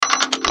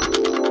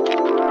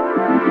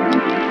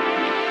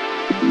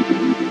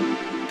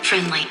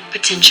friendly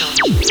potential.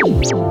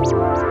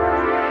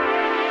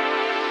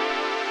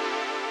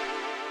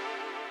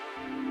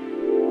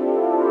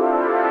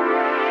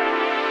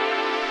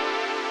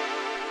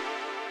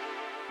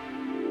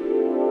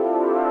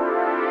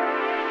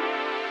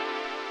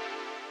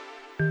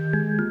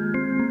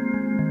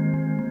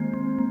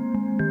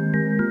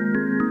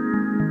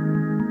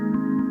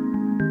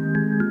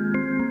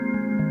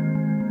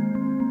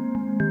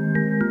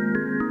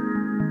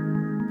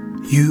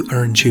 You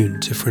are in tune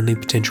to Friendly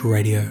Potential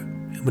Radio,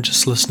 and we're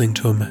just listening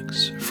to a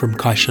mix from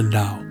Kai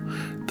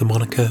Shandao, the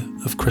moniker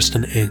of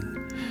Kristen Eng,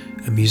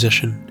 a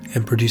musician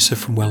and producer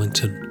from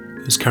Wellington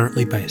who is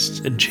currently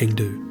based in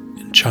Chengdu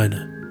in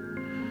China.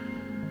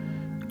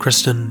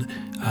 Kristen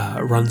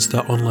runs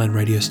the online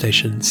radio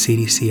station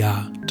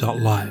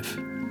CDCR.live,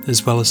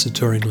 as well as the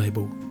touring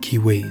label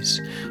Kiwis,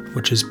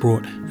 which has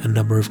brought a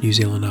number of New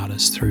Zealand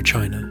artists through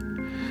China.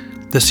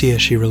 This year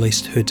she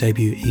released her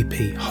debut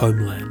EP,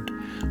 Homeland.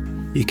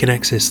 You can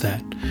access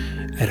that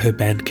at her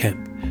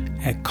Bandcamp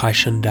at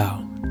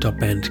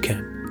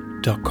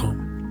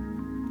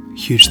kaishandao.bandcamp.com.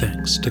 Huge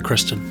thanks to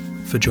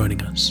Kristen for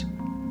joining us.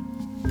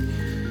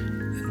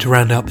 And to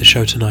round out the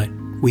show tonight,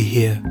 we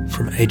hear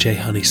from AJ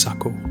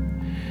Honeysuckle.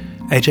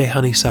 AJ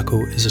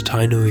Honeysuckle is a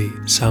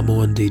Tainui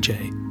Samoan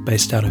DJ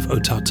based out of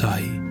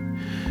Otautahi.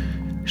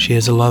 She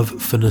has a love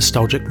for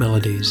nostalgic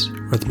melodies,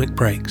 rhythmic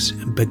breaks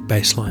and big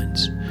bass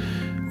lines,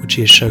 which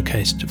she has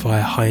showcased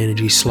via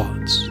high-energy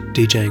slots,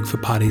 DJing for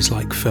parties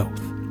like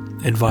Filth,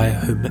 and via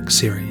her mix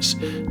series,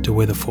 The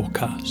Weather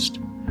Forecast.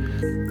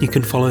 You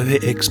can follow her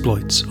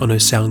exploits on her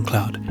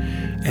SoundCloud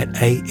at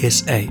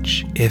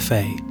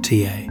ASHFATA.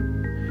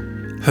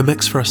 Her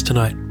mix for us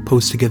tonight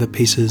pulls together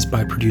pieces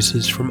by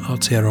producers from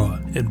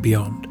Aotearoa and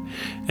beyond,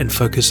 and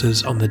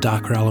focuses on the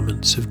darker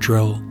elements of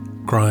drill,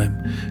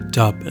 grime,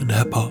 dub and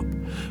hip-hop,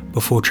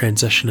 before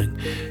transitioning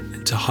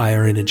into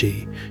higher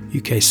energy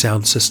UK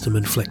sound system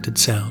inflected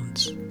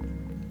sounds.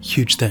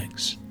 Huge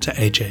thanks to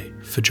AJ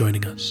for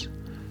joining us.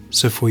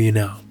 So for you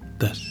now,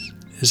 this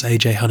is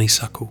AJ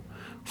Honeysuckle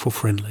for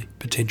Friendly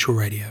Potential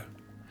Radio.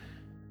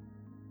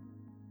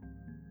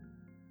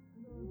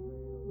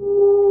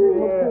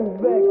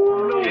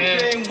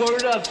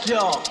 Word up,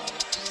 y'all.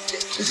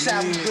 This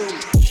sounds good.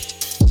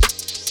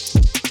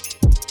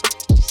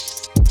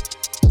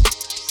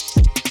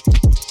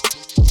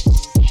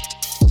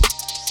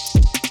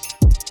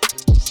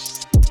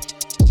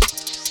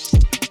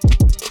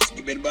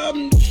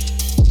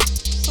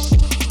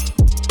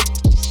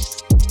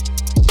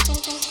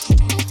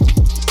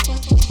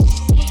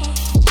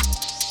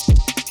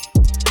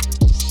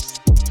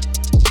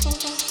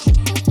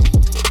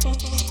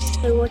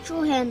 Hey, what's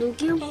your handle,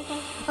 Gil?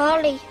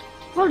 Holly.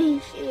 Holy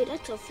shit,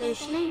 that's a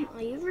fish name.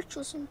 Are you rich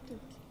or something?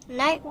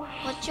 No.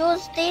 What's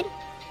yours, then?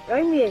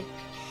 Romeo.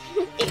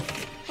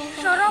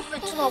 Shut up,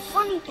 it's not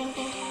funny.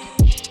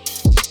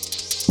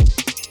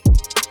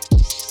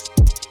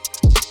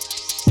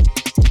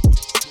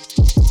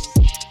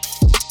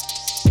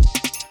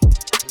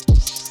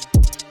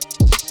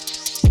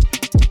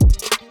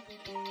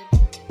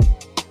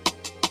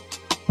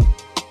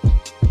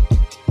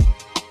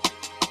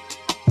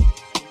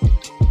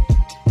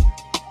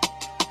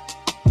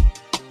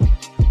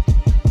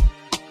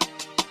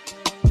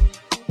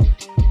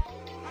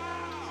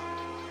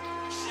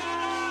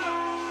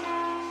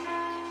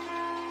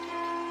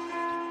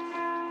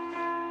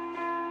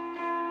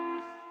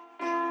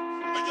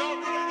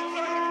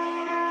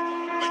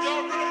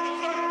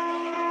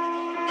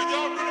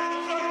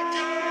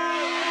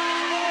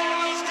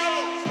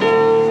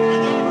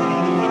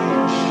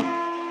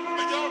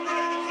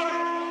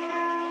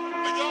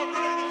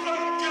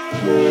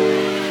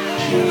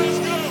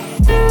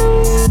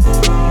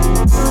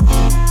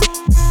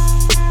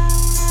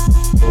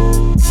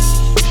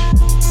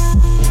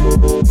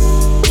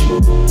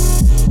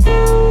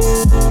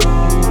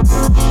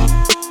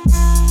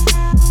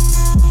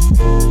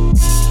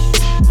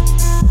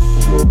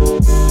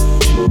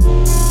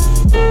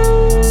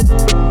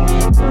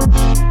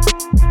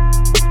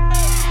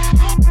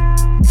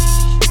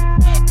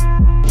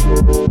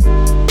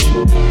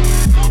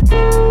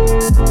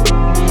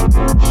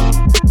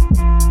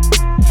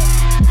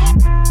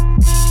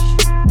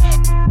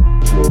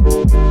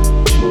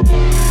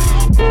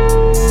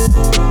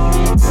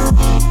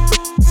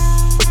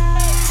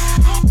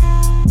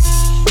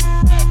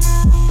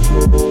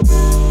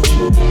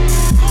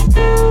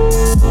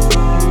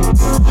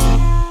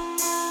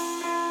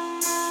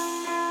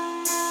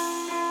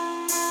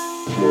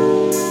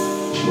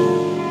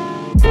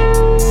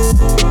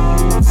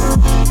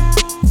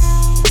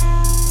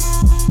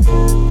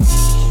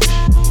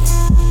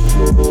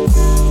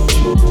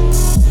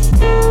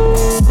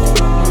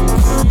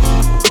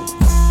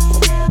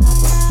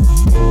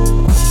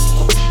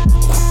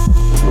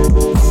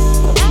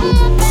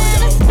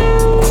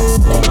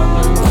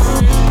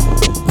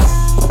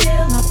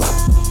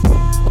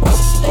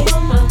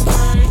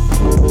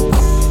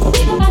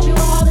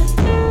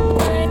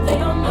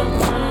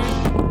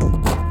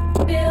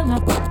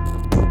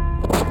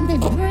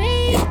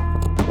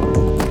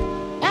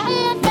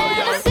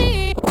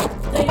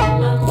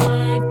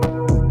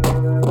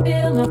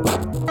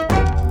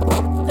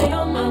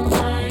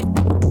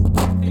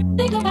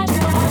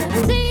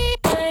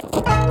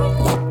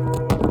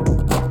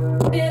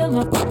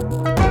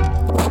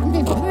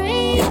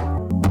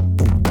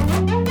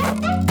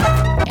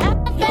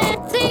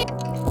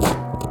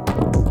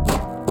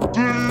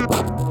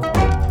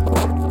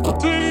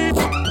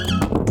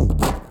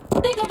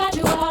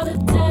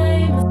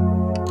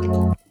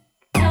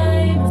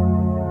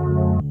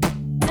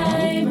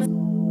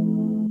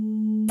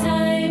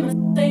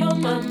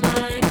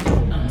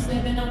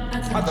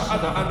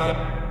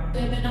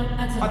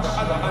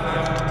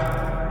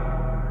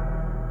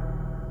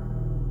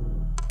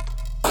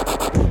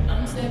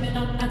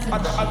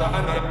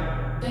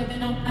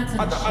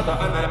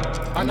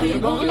 I know you're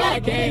gonna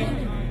like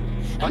it.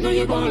 I know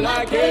you're gonna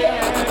like it.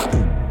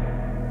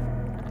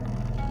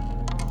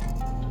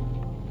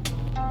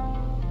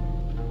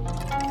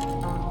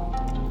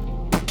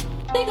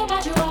 Think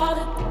about you all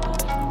the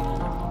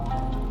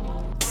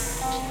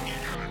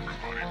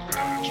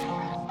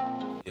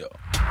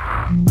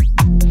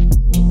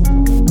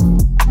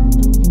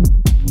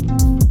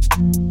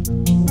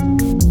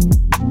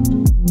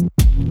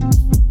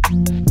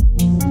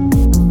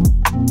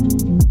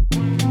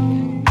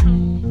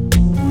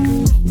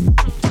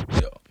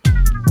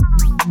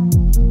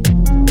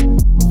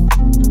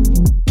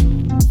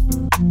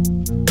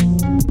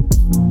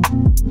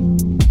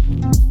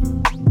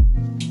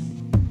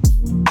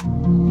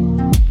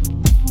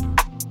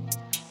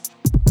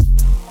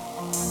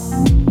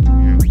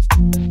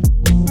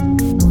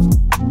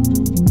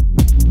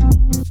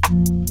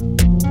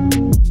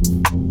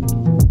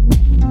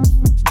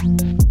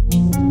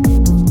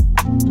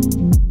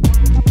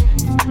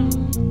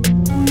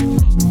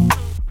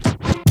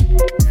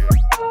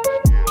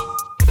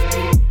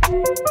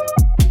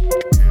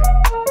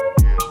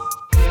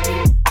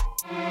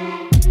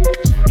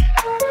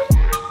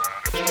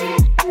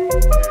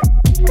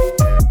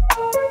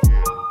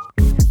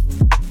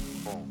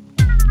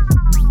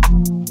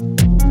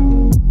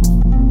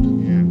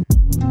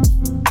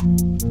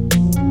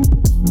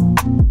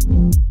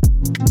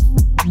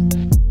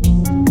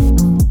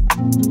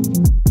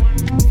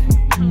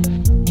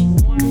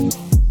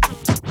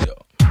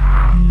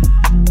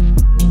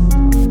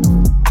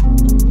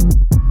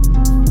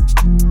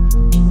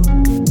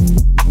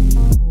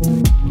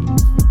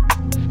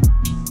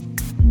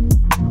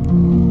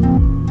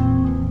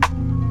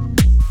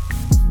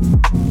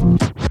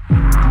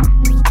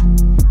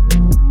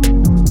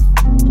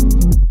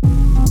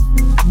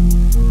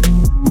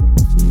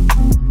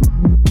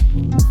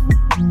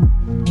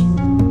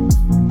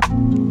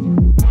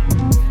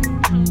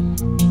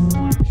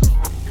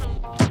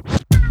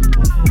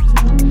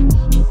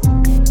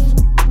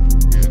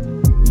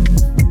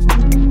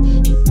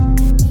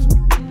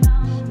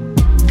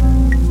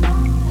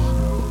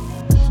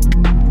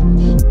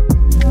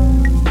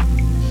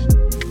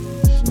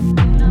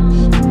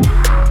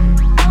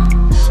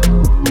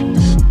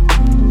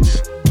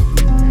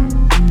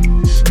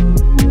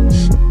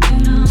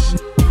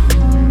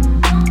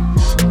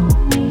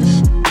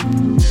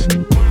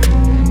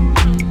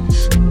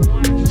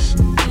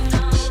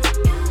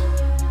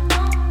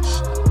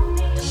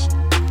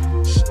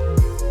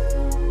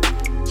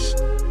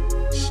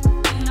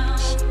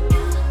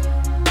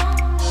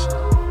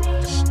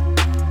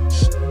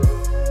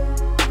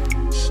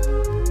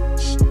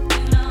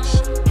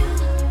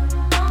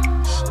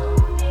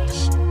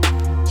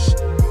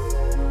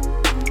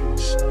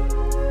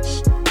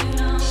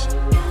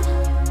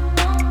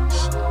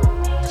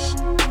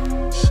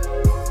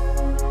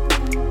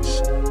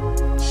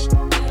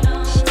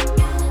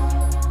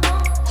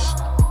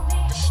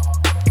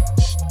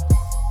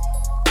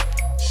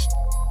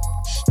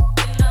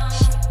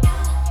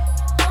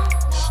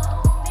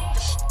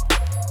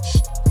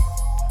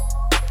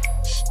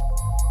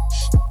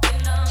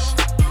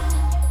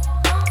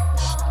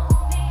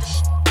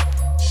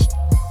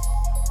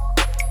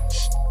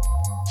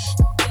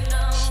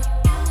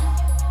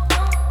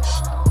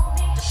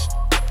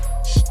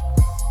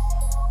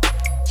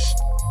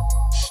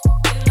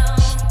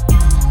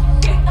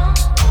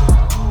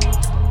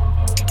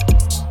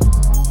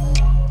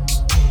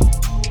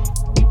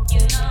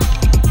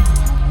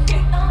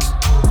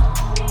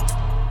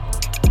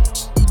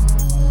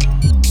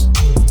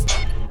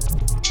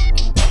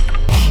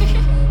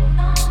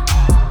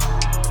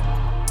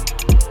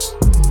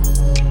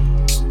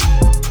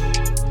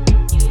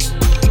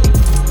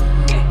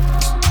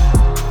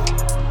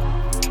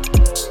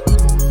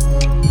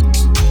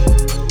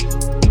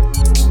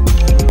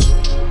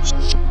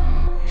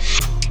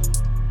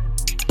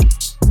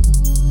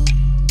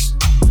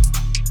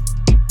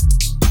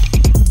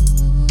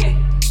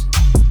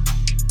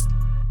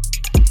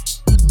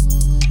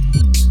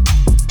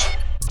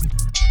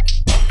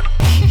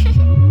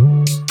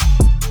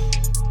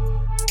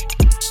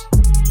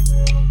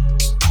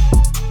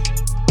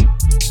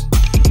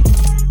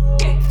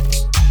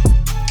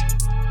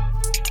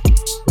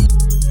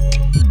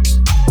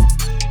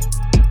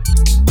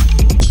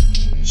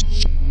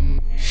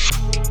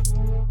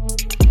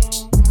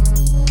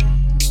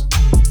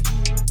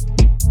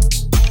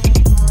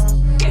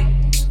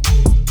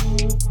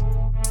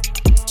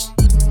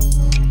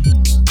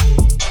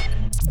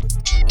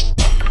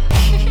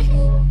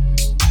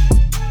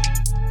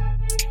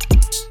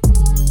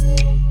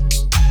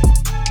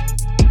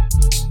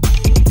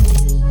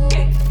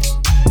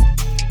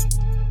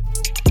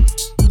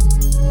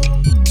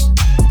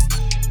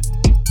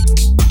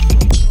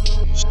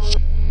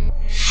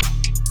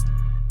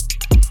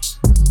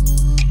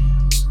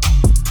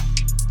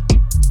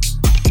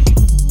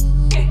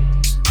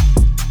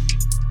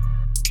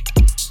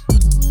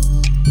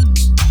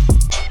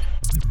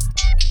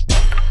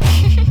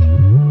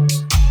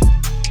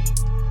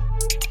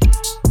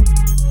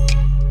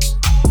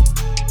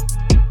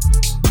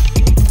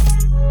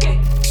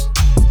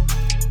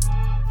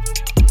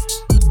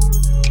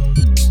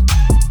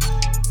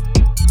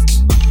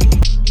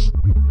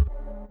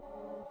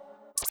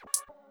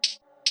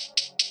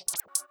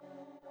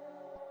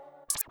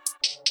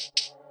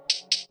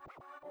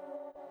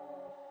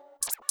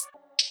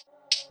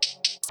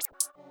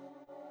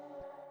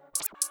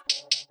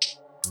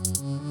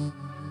Politician.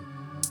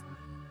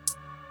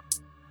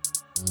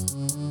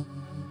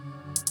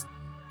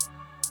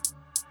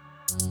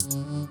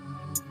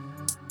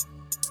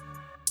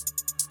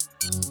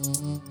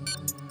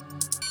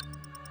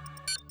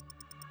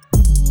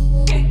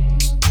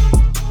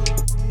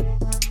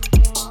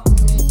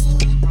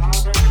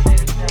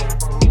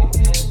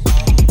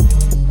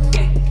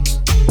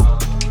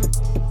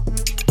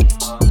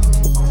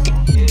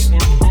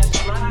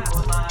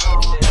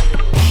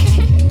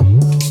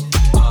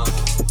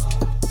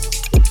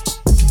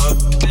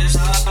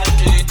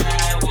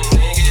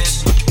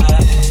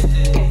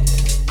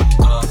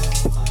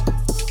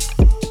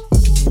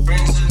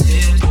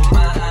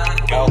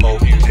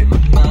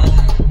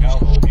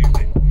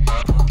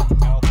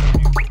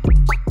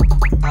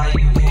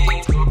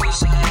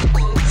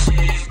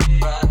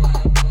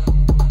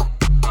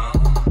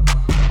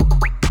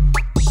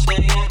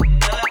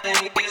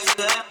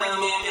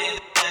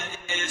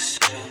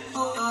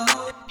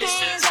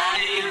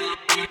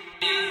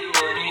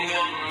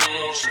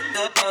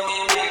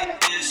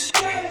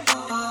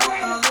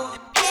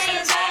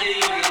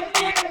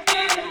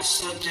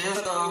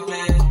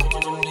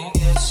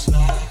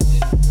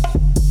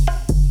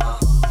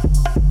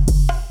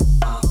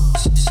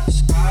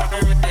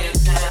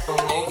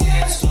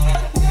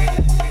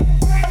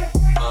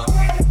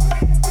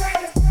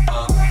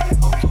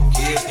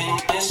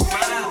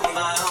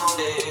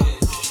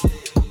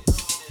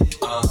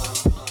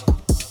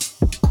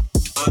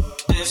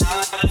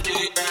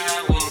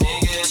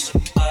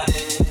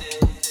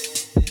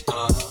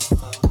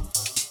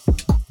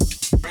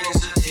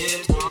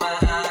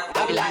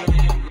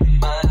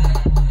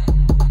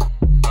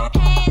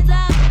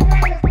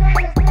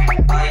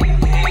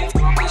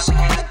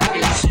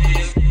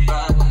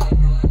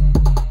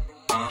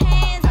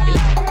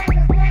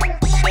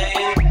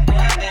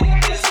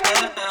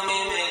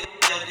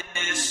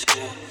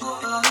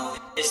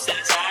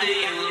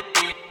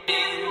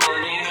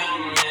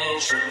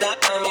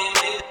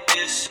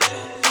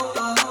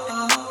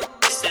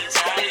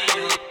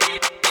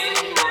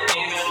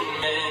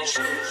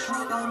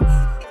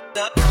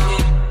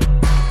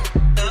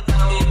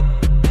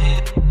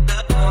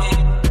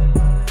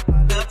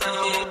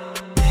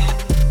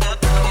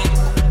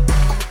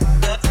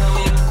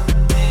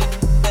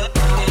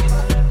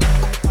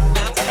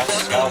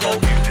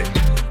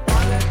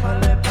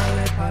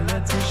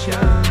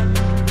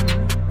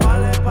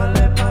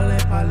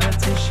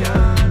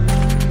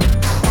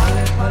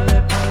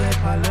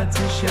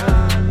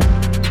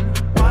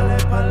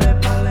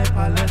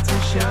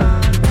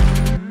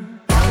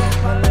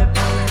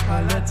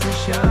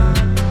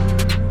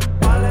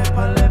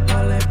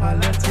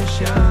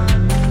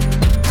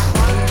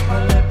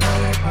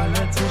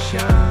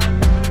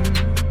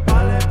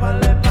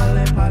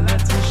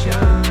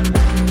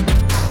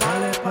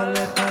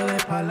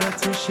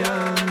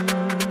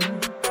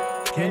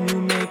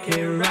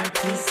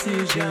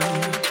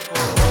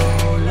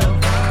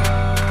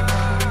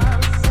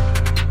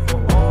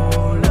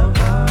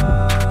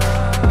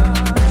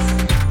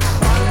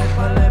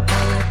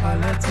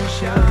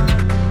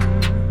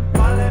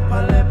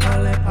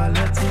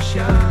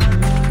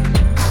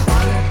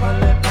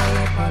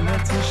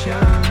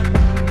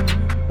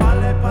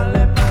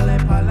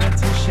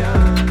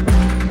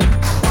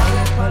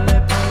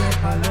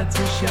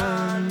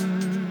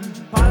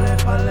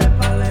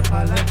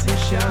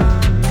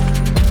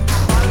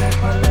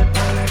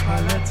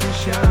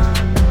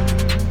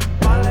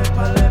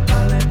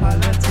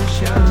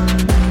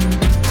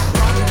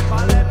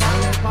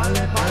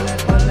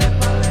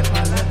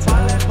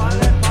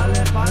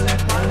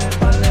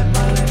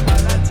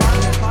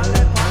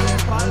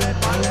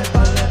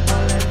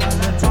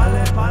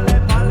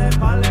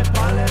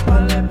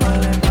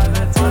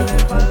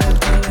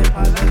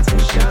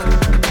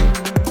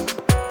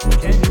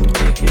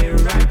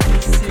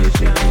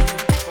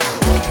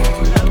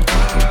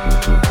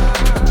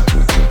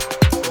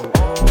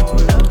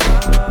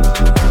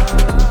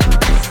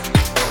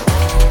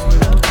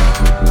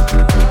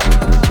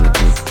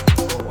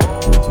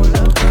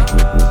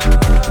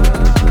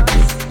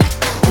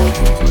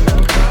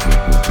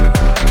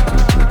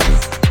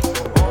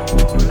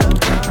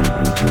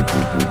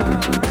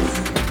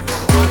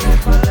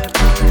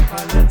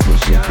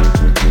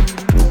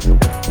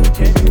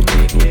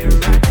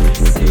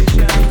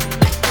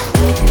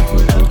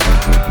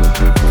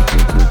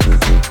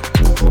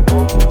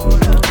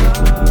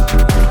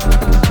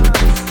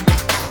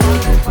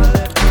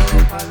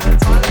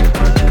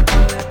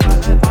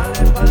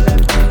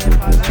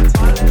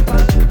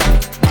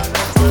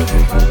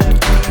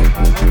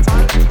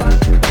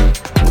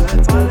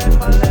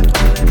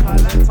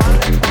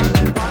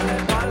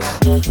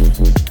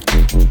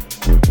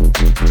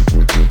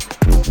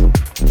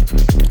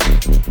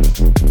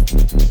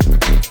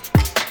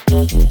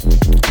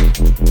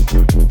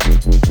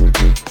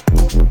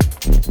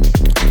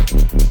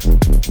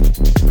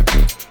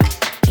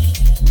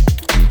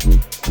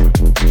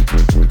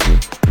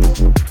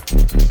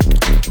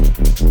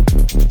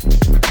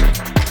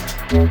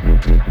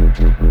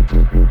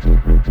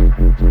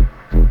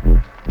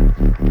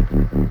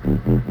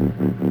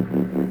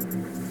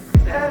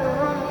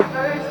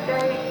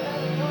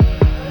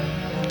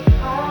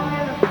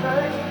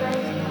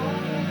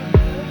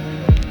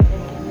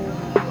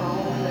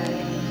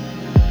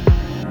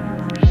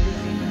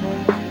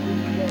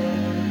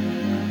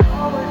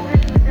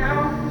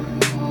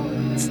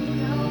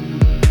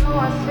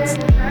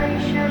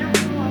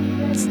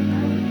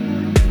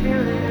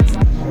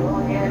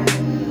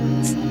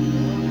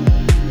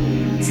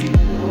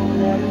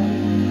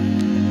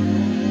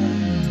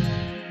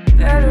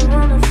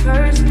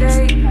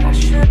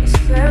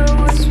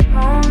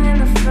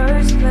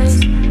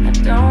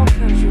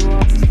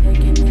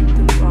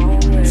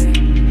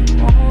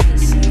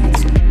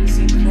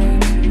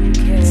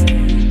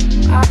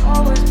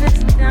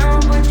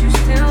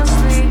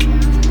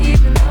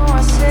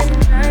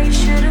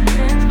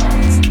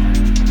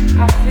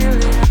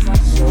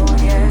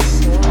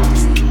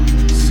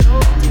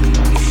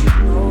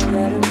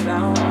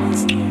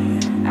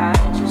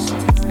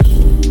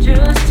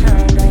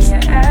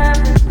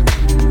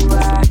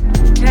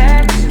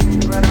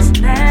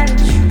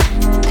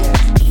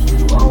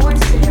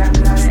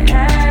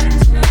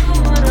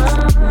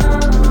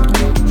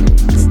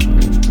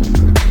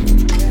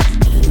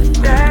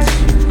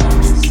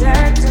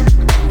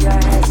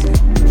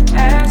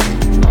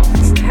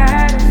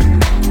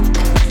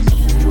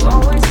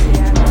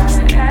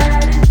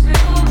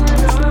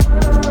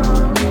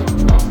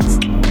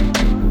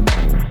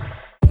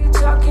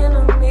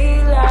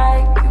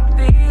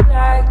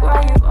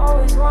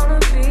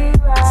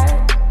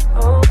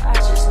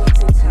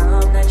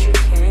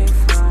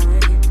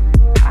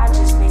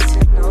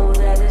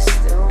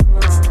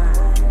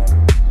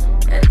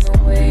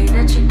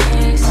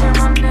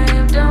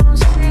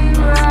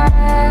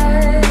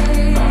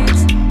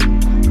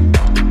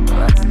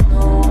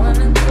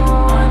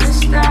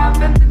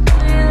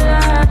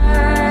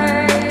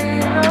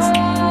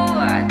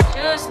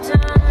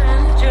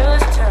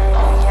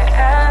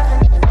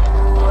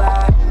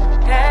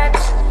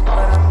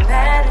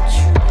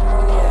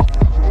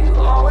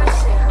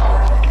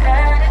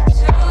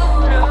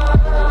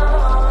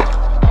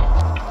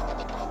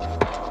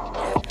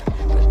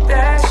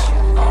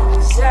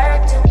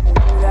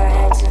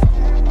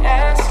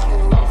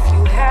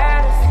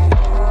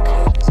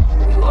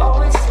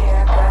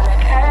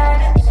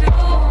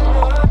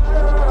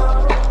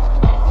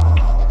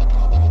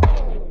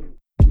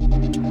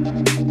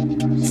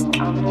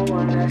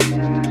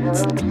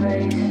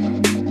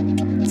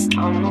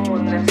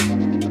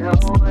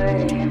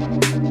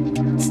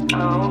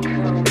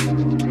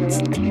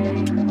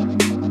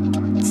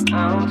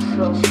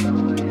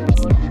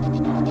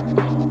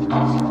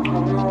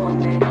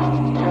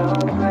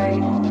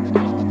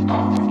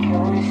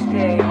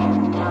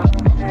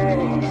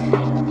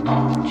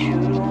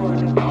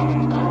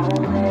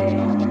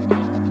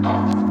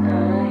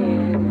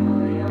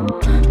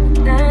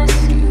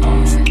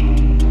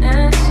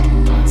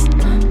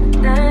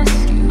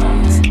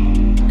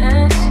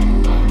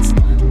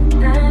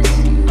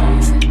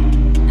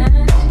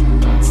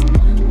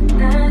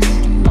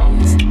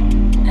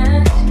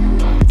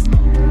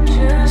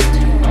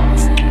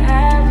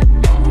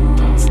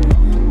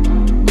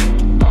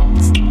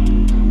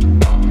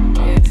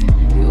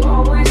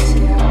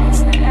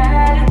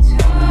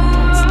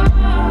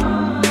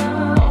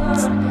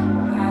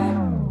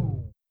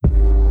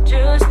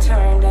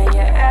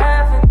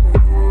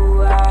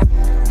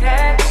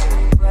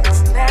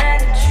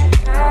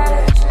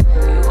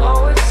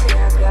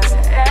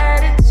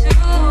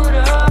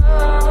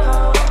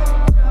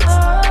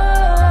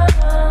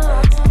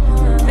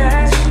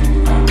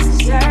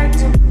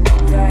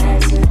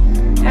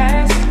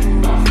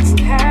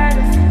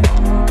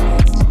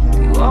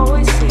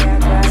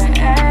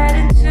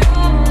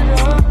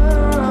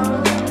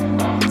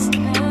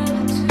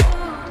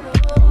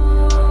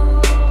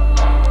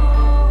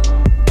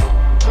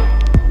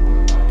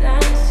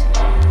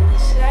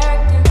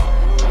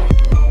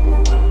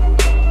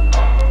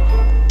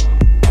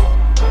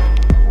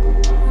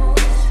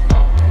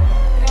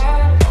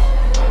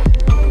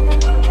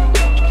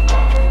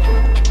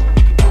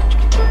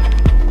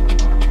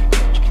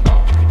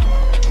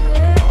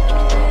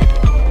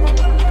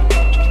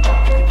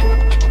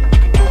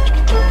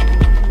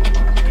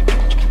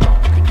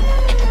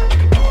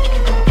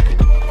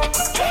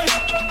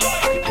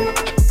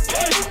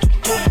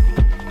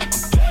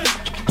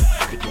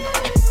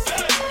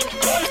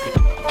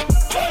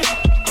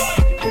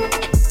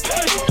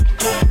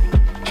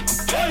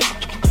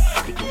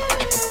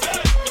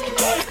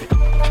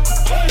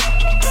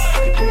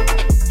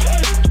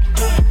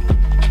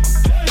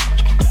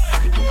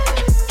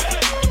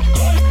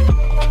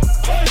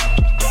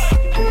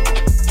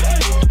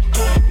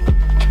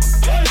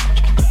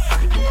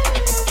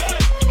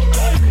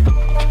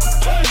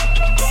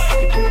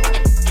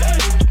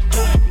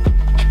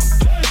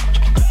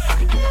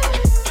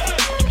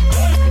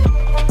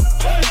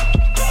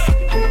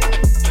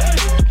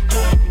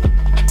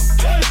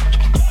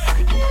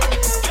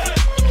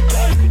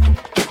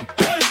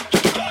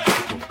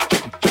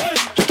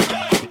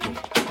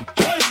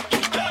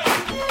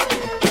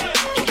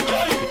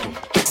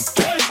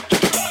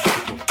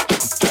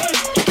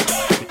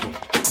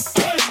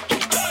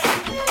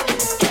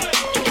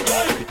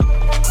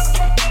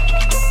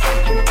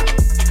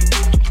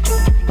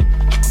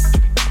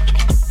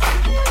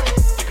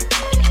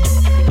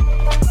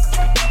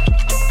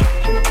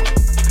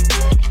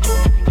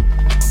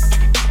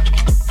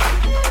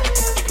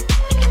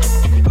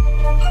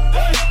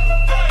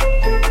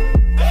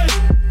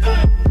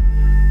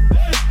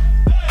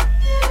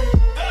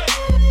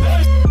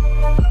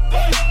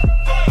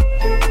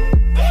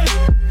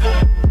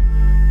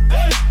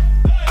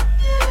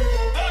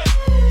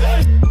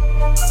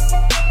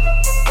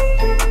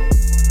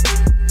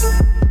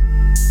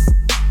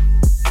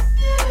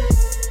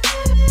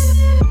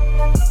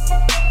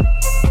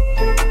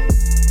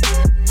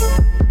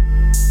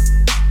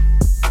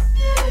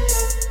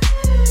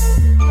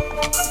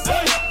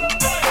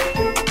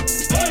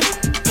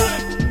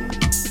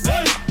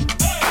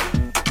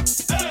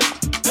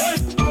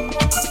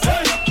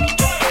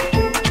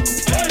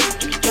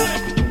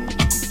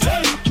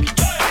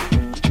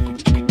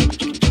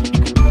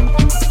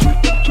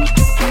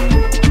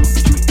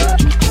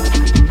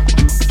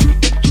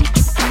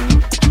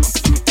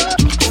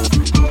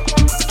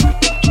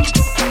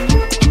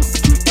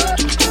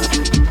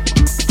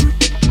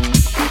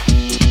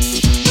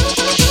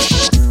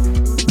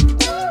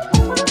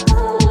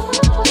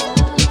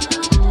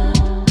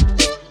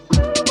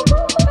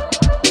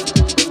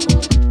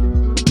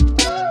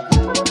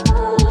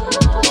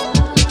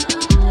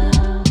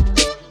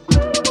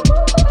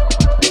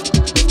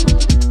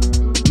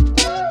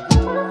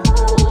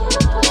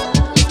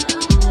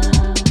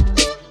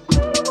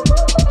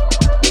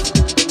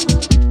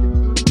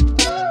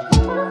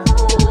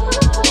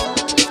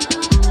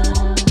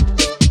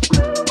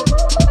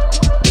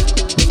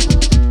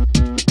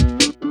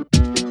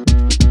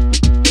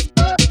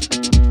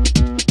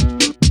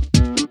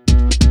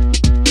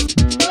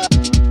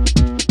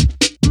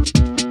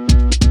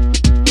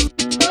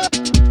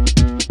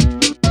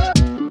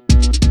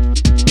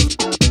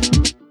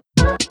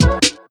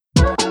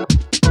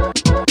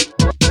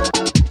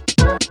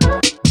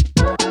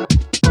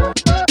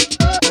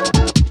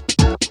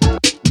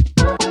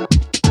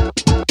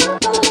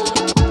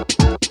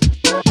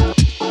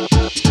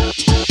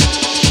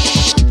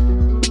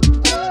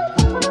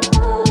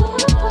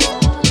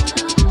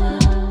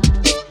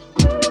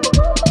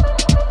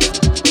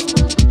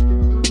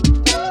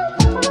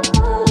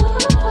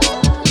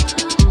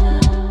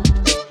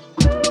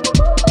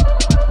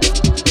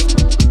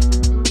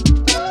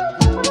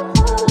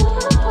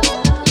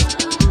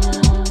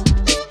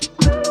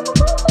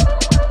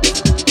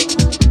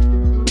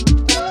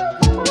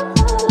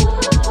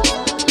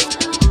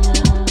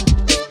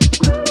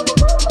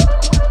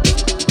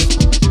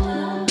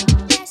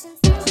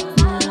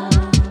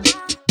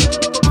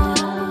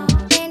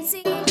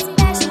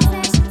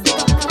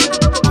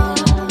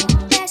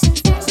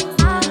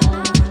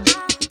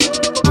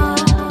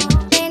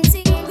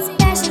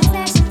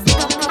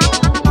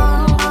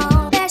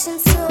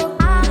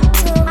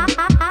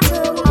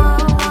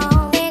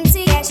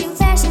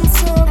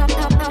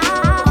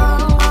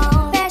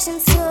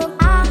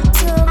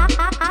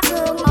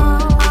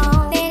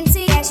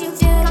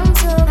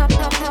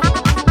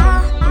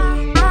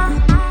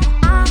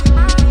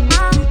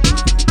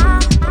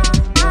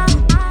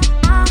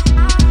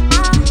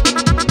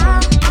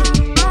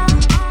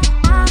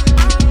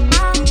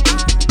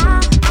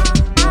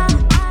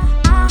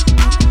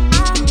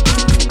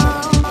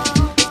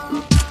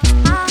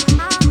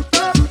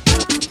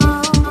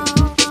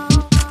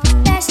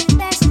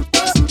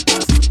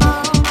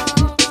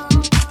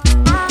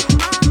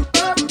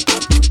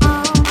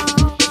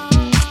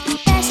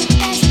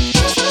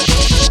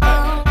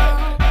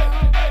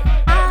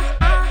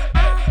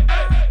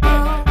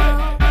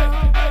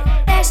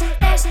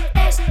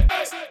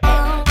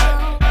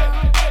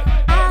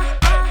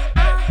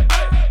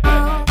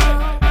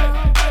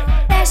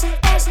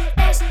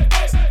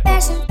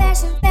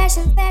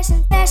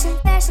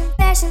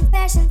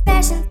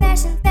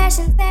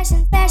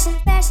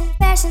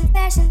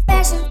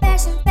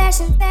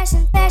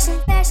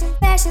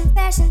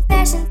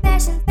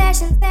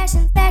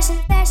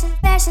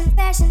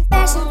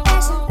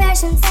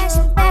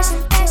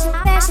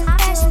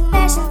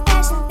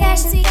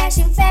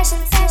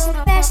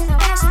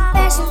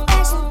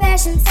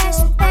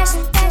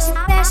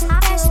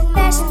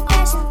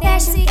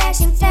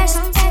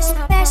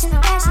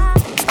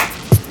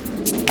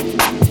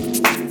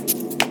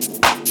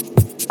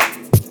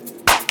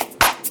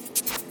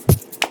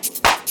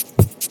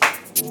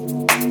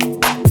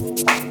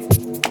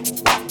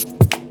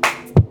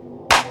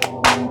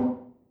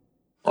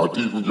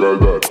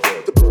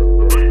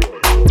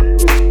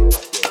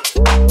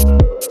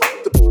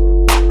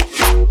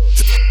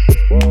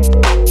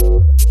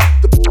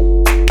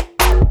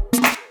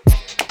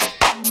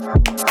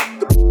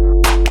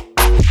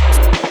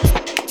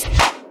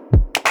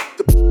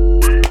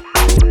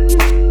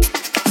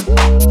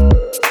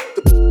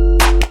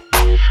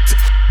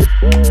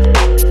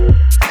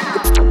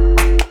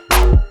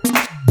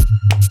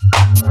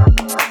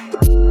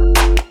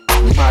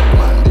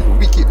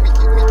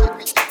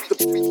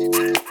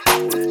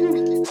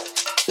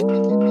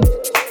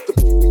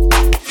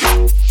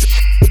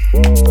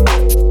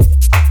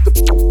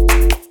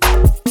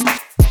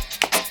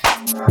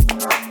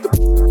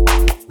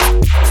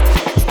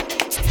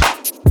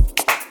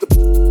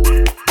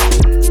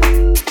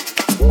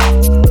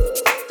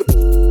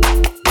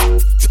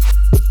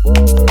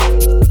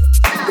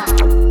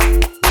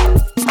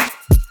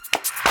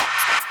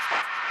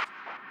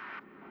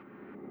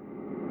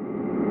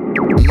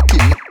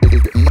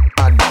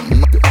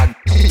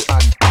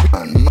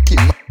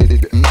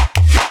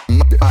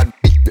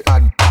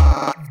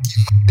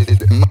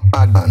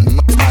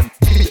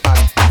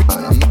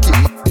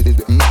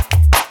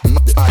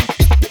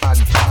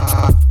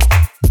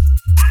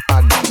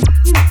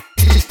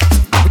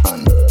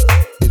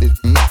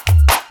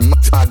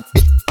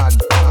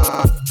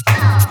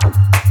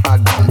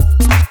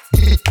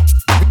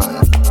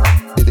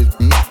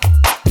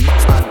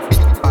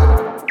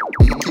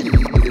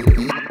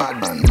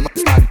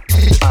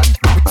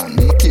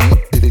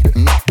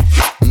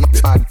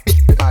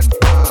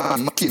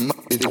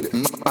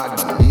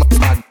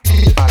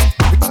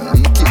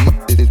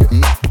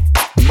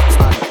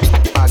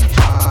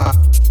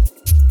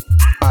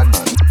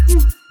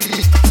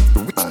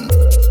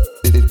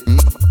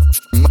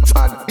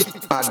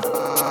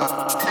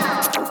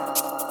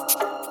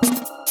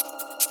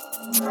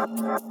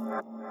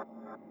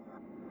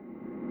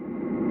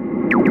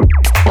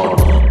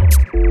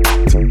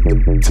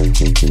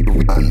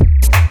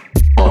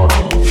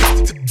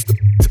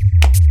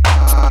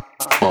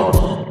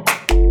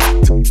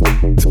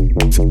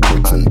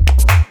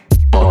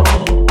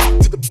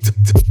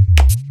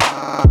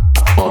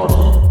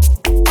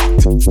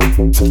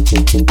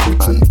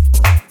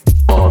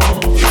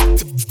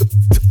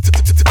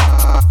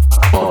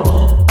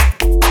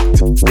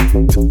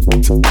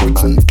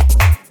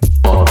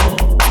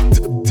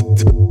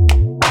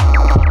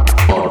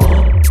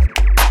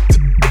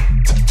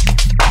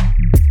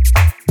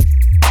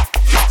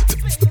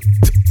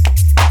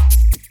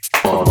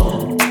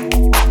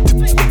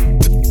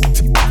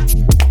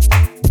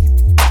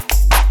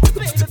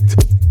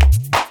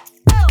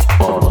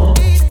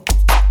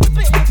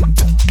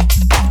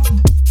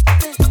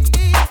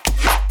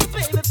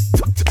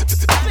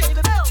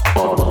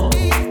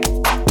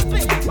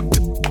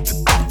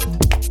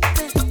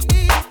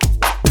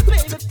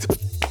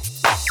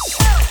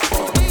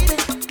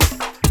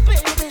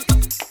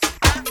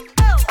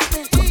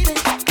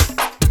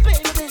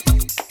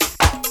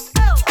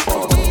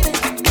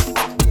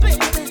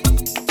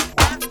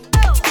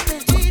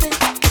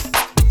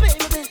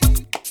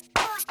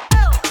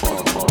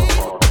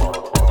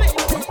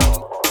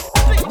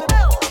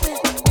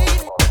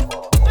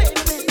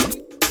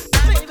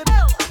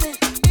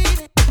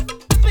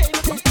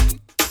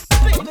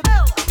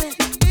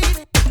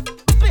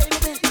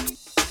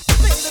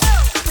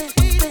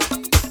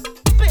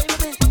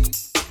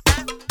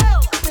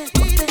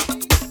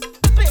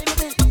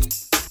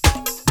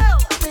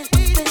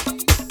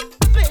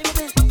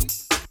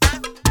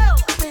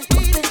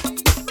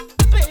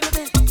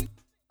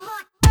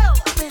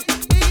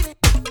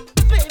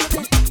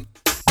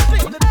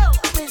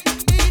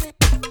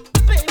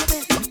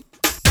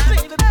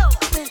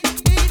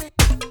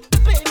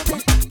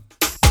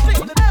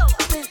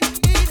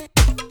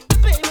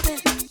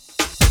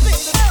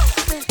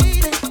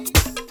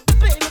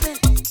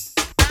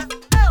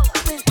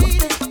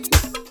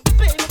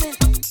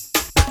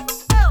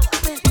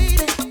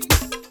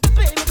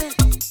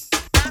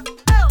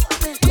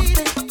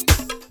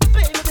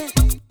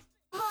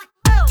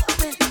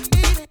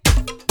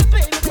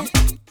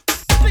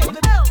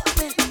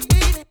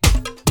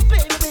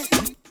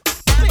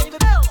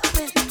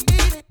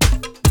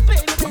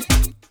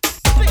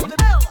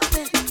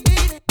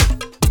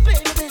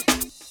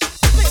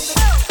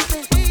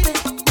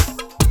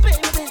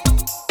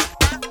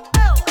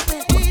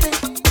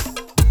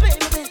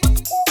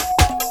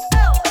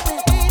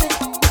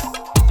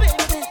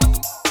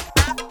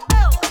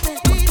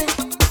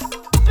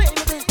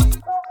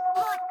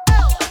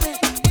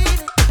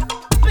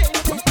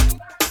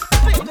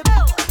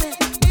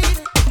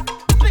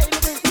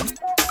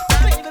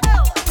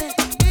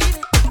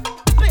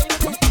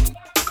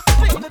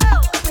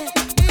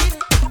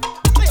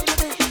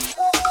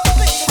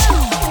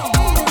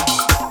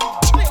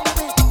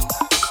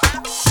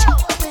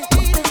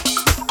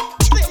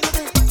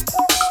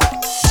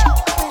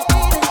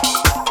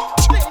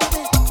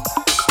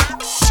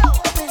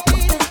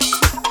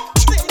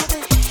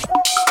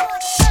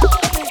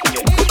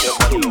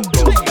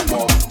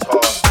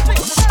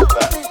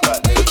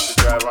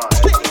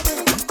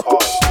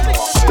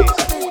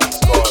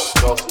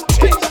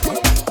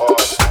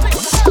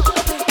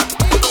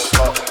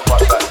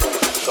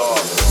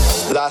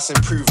 Life's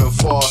improving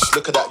fast,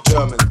 look at that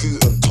German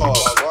Guten Tag.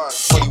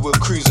 Hollywood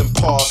cruising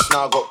past,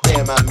 now I got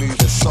bare man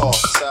moving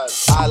soft.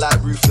 I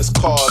like ruthless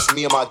cars,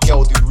 me and my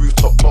girl do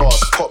rooftop bars.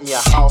 Got me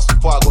a house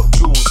before I got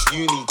jewels,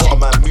 uni got a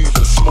man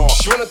moving smart.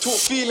 She wanna talk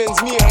feelings,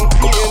 me and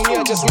greeting, me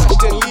I just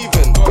matched and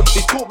leaving.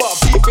 They talk about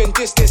beefing,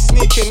 this they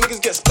sneaking,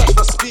 niggas get splashed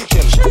for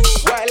speaking.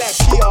 White like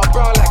Peter,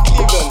 brown like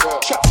Cleveland,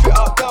 trap fit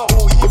up down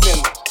all evening.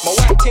 My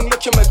white ting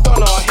looking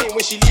Madonna, I hate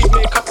when she leave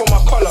makeup on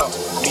my collar.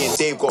 Me and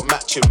Dave got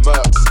matching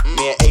mercs,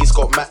 me and Ace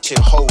got matching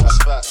hoes.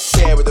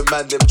 There with the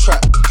man them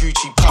trap,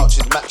 Gucci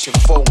pouches matching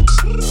phones.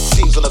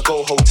 Things on the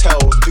go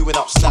hotels, doing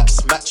up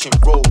snaps, matching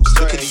rolls.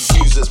 Look at these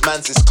users,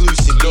 man's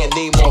exclusive, me and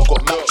Neymar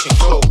got matching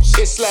clothes.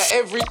 It's like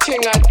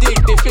everything I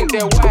dig, they think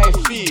they're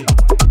wifey.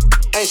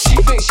 And she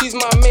thinks she's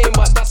my main,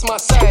 but that's my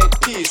side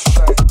piece.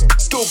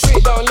 Still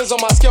break down Liz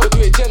on my scale, do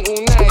it gentle,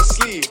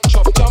 nicely.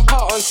 Jump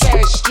out on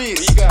side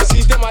streets,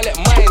 see them I let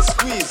mine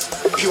squeeze.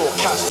 Pure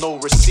cash, no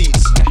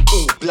receipts,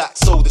 all black,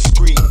 so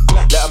discreet.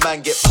 Let a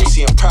man get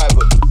pussy in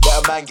private,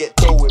 let a man get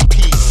dough in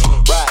peace.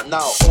 Right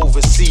now,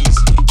 overseas,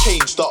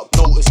 changed up,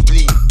 notice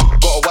bleed.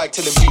 Got a wife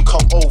telling me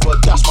come over,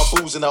 dash my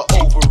balls in her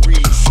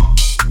ovaries.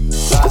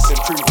 Life's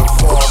improving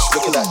fast,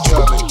 look at that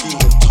German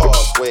Guten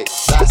Tag. Wait,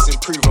 life's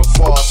improving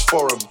fast,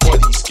 foreign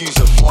body, excuse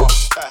a mark.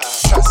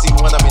 Taxi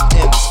when I'm in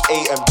ends,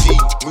 AMG,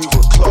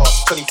 moving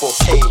class,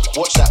 24K,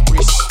 watch that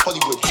wrist,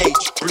 Hollywood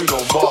H, Bruno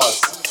Mars.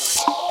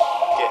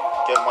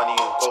 Get money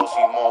and go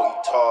through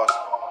multitask.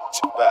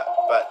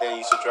 Back then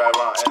used to drive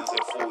around ends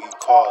in 40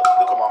 cars.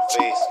 Look at my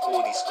face,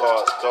 all these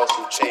scars, girls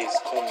still chase,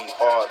 call me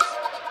hard.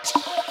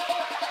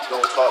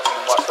 Don't talk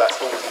too much like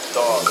Tony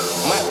Stark.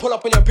 Might pull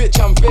up on your bitch,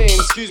 I'm vain.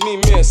 Excuse me,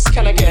 miss,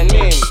 can I get a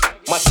name?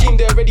 My team,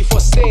 they're ready for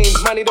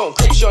stains. Man, they don't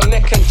grip your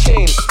neck and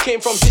chain. Came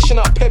from dishing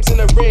up pebs in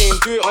the rain.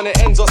 Do it on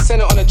the ends or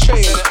send it on a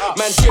train.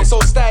 Man, do it so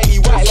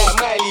styly, white like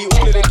Miley.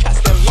 All of the cats,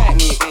 them like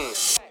me.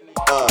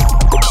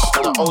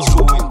 And I'm old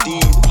school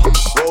indeed.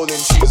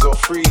 Rolling twos or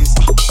threes.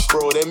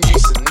 Bro, them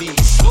use and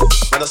needs.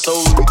 Man, I'm so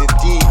rude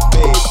indeed,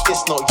 babe.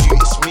 It's not you,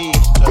 it's me.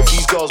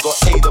 These girls got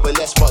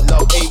AWS, but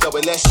love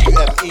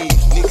AWS-UME.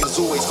 Niggas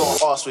always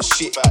gonna ask for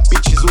shit.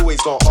 Bitches always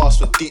gonna ask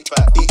for dick.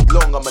 Dick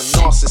long, I'm a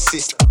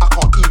narcissist. I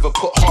can't even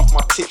put half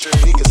my tip.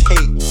 Niggas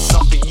hate,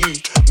 nothing you.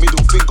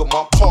 Middle finger,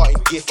 my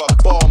parting gift.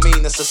 Bar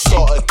main as a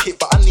starter kit,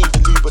 but I need the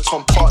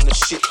Louboutin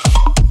partnership.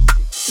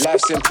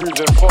 Life's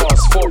improving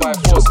fast,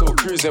 4x4 still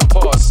cruising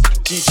past.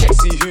 G-check,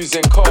 see who's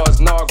in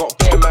cars, now I got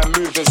bare man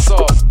moving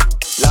soft.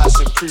 Life's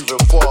improving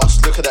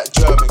fast, look at that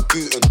German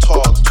Guten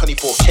Tag.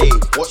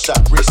 24K, watch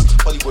that wrist,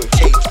 Hollywood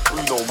H,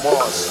 Bruno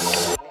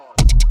Mars.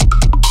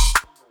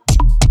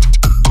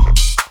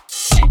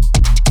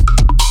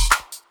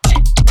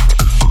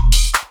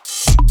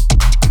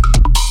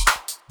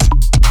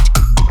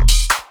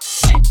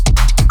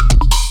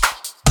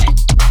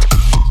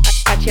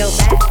 Watch your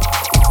back.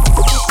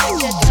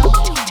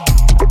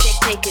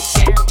 Take it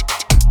down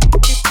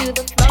to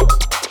the floor.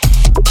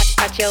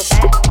 Watch your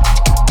back.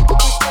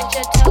 Point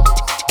your toes.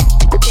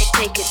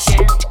 Take it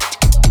down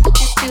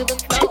to the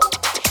floor.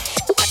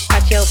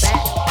 Watch your back.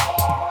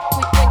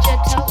 Point your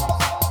toes.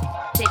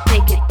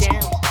 Take it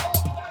down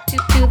to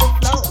the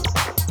floor.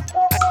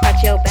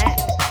 Watch your back.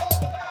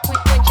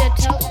 Point your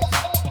toes.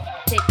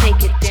 Take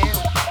it down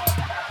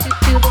to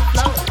the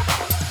floor.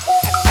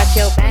 Watch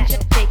your back. Point your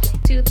toes.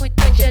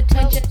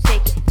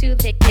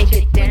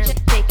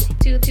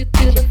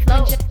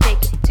 Take it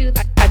down. To the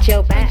floor, watch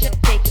your back. Point your toes, take it down. To the floor, watch your back. Point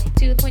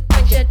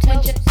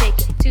your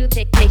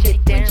toes, take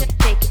it down.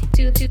 To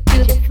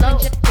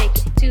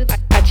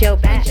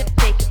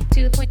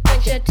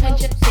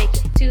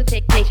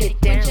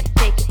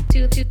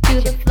the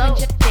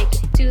floor,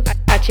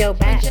 watch your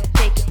back.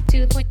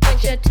 Point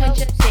your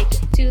toes,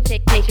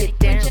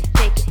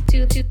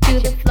 take it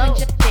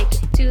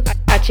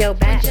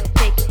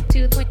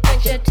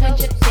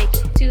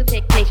down.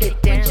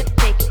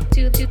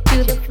 To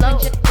the floor,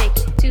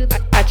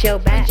 watch your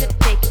back. Point your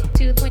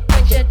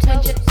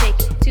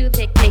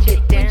toes,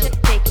 take it down. To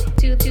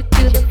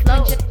the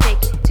floor. Watch your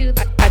back. Point your toes, take it down. To the floor.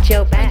 Watch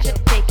your back.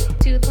 Point your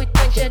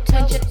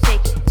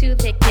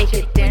toes, take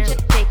it down.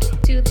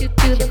 To the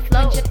floor.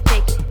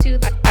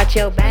 Watch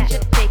your back.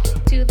 Point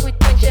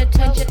your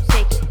toes,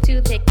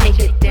 take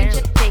it down.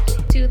 To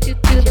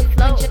the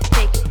floor.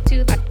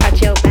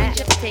 Watch your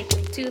back.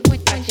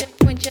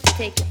 Point your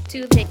take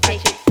to take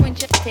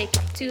point your take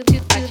to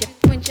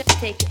point your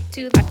take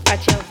to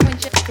watch your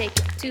point your take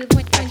to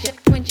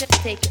point your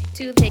take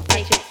to take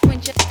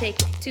point your take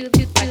to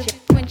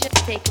point your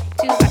take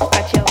to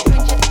watch your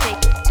point your take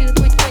to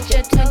point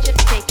your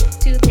take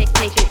to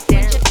take it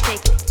down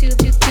take to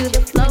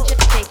the flow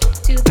take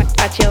to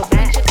watch your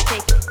back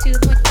take to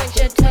point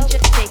your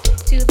take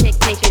to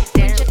take it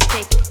down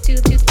take to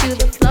the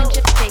flow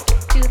take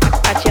to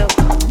watch your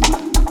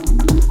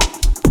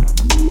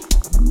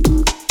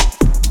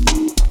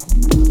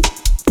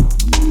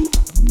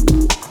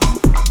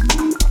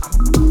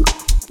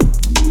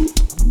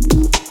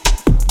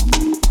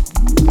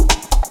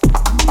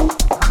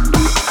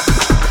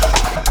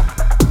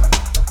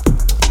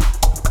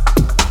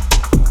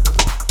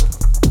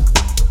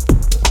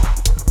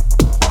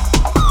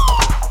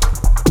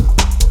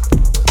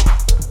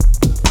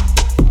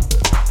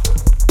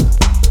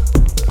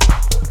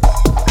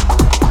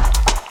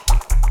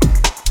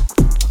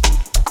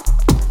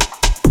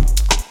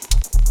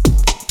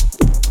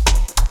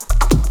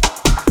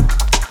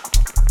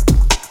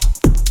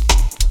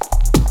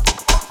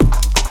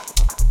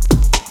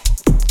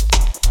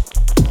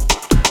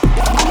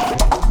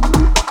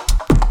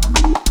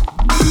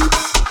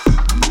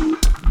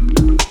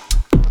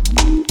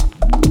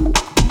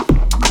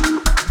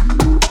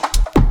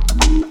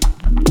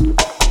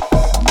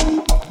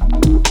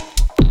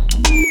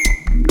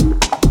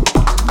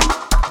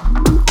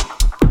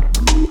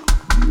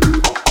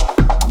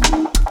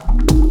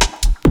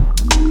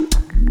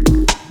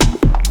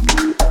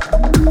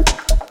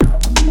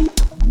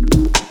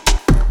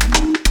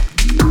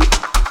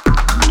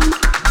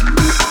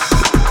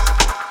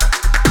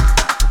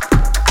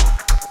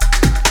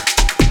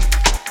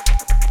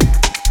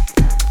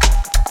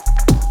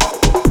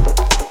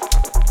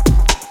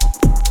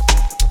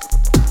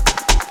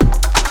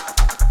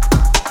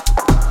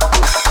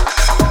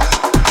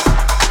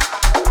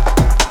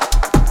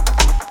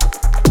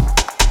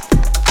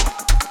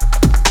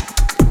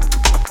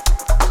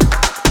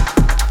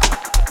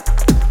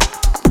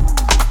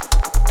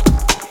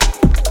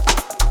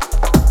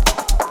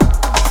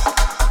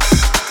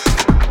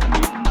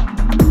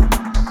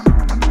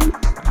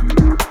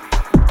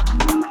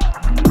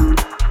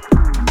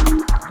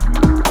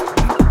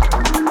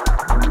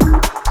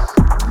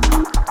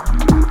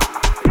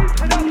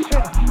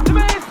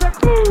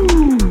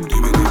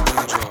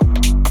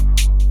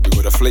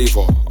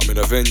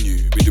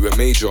venue, we do it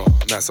major.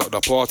 Nights at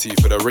the party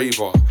for the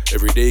raver.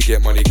 Every day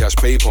get money, cash,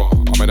 paper.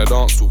 I'm in a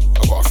dance hall,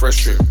 I got a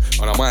fresh trim,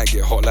 and I might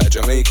get hot like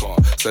Jamaica.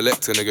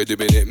 Select a nigga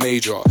doing it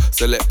major.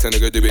 Select a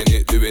nigga doing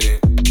it. Doing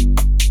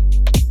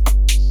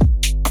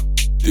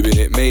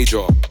it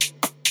major.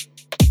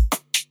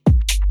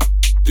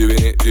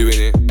 Doing it.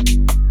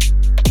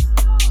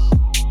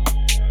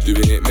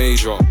 Doing it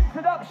major.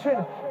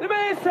 Production, the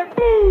man said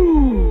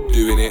boom.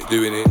 Doing it.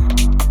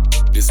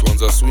 This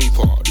one's a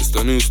sweeper, this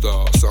the new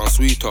star, sound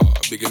sweeter.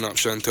 Bigging up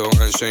Chantel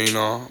and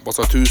Shayna. Boss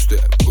a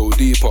two-step, go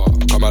deeper.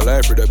 Come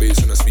alive through the bass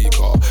and the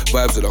speaker.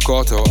 Vibes of the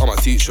cartel, I'm a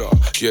teacher.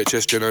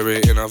 GHS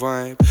generating a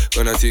vibe.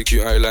 Gonna take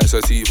you out like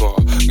Sativa.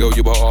 Girl,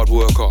 you a hard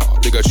worker,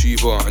 big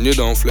achiever. And you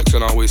don't flex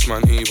on our waist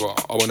man either.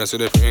 I wanna see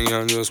the thing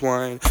and just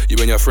wine. You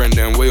and your friend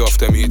then way off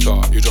the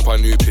meter. You drop a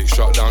new pic,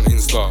 shut down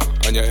Insta.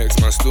 And your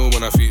ex-man still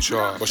wanna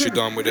feature. But she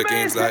done with the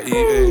games like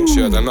EA.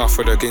 She had enough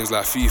for the games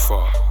like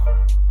FIFA.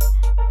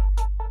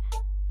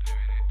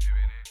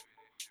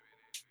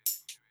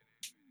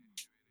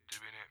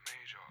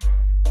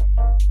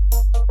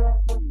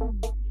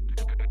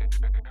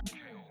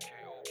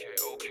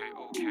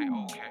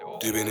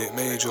 Doing it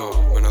major,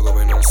 when I go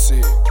in on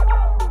sick.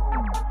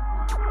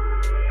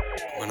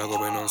 When I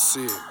go in on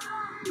sick.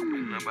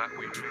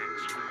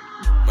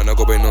 When I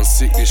go in on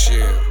sick this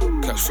year.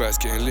 Catch flights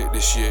getting lit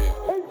this year.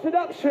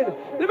 Introduction,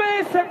 the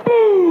man said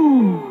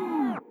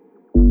boom.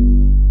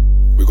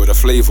 We got a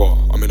flavour,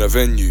 I'm in a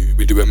venue,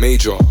 we do it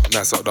major.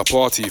 Nights at the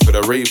party for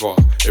the raver.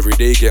 Every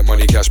day get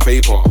money, cash,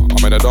 paper.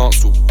 I'm in a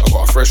dance hall, I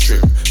got a fresh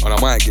trim, and I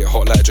might get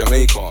hot like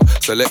Jamaica.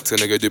 Select a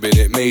nigga doing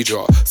it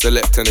major.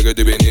 Select a nigga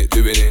doing it.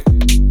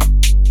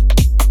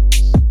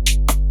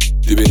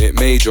 Doing it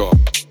major.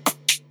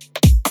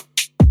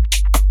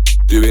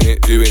 Doing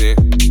it.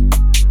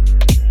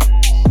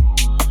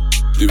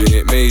 Doing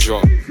it major.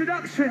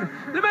 Introduction,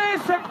 the man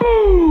said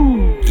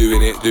boom.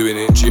 Doing it.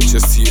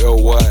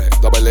 GHSTLY,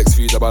 double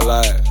XV, double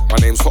I. My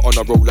name's hot on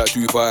the road like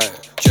Dubai.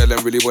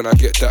 Yellin' really wanna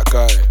get that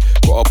guy.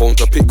 Got a bone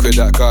to pick with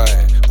that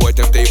guy. Boy,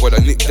 them they wanna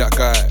nick that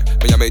guy.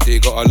 Miami, they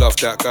gotta love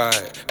that guy.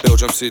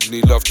 Belgium,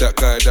 Sydney, love that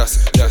guy.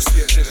 That's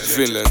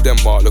Finland,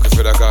 Denmark, looking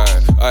for that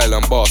guy.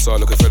 Ireland, Barca,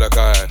 looking for that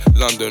guy.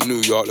 London,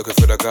 New York, looking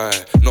for that guy.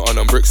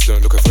 Nottingham,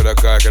 Brixton, looking for that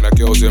guy. Gonna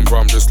girls in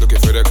Brum, just looking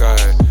for that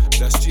guy.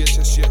 That's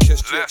GHS.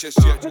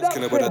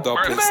 Killing with a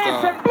Dublin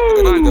style. I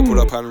gotta need to pull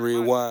up and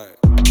rewind.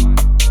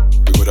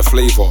 We got a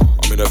flavour,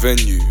 I'm in a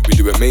venue, we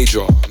do it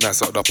major.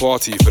 Nights at the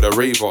party for the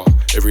raver.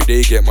 Every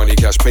day get money,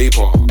 cash,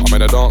 paper. I'm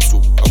in a dance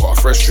hall, I got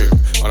a fresh trim,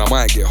 and I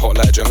might get hot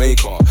like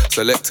Jamaica.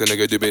 Select a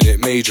nigga doing it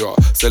major.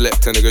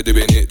 Select a nigga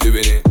doing it.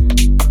 Doing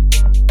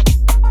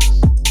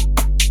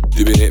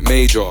it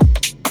major.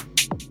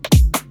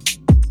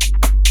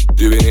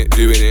 Doing it.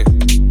 Doing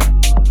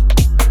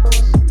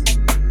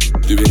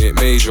it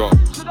major.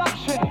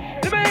 Introduction,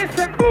 the man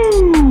said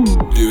boom.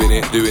 Doing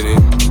it.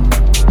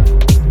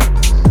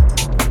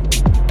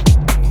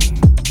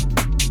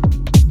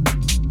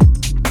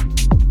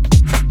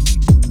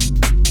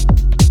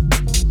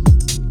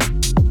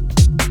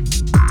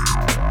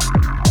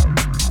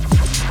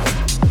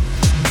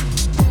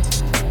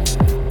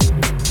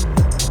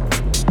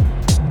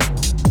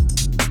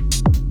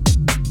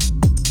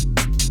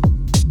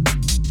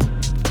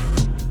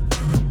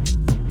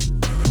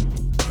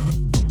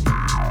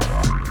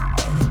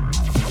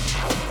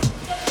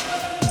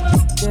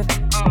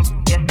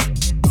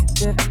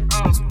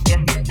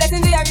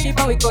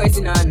 We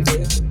coursing on to.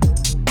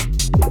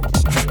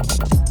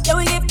 Yeah,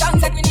 we give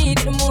thanks that we need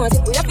the most.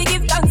 We have to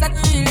give thanks that we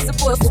really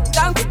supposed to.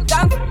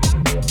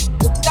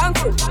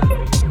 Thankful. So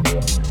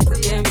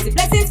yeah, the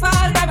blessings fall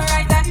by my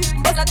right hand.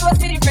 But I toast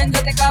to the friends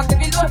that take off the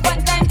below.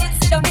 One time did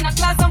sit down in a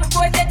class on my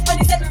board. Dead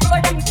funny said the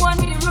road and we go on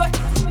with the road.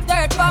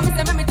 Third form is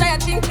let me try a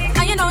thing.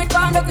 And you know it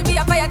bound up to be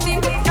a fire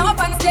thing. Now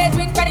up on stage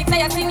with credit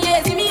I sing.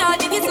 Yeah, see me all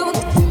dig it soon.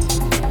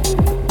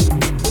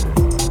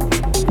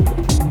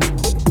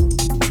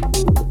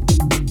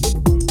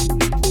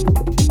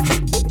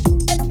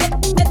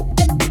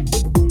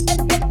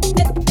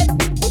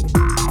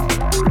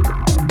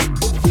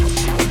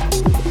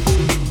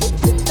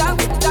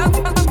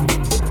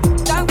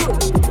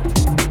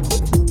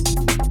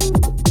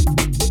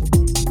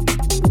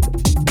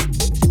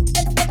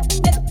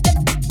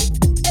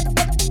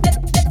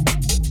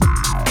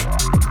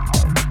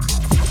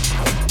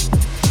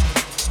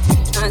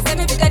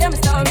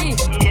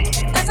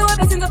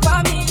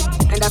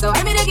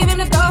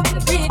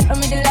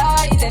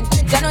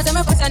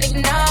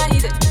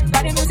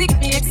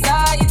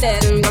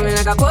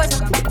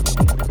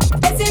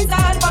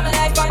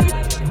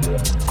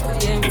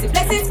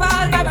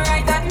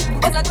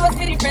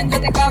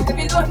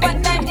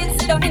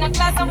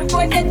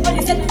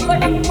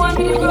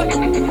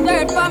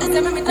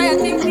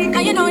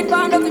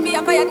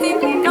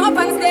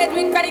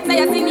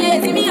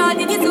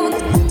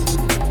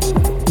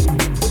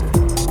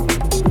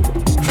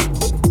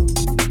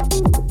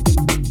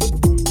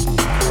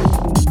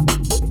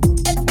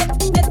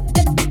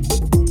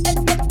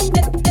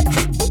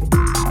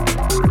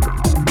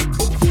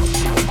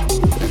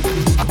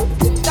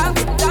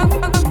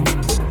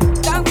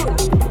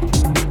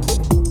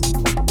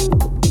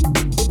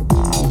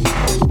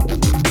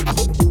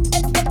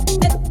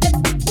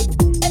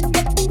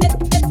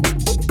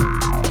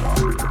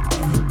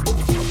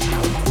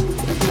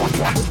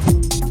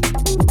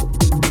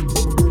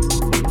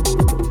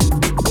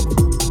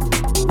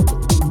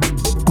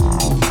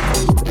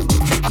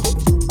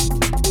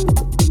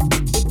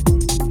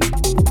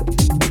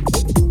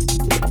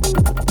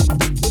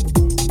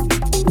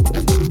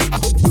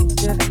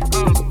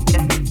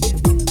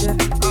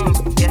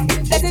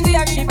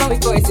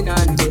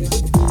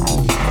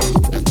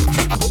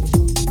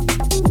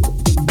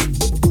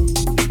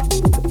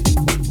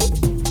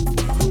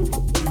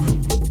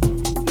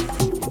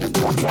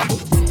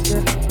 Blessings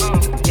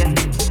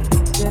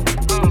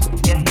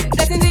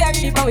we are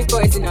reaping, we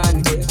coursing on.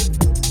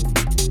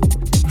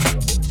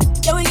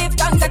 Yeah, we give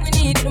thanks that we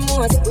need the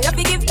most. We have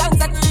to give thanks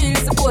that we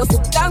really supposed to.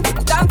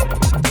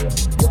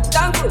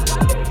 Thankful.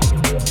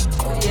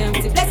 Yeah,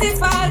 blessings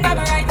fall by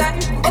my right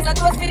hand. But I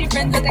toast for the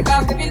friends that take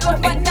off the below.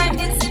 One time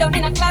did sit down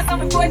in a class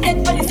and we go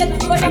dead. But they said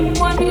the road and we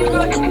want me the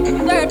road.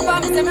 Third form,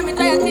 they say me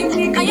try a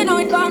thing. And you know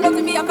it bound up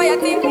to be a fire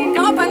thing.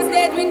 Now up on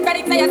stage with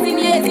critics I sing.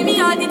 Yeah, see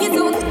me all dig it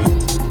soon.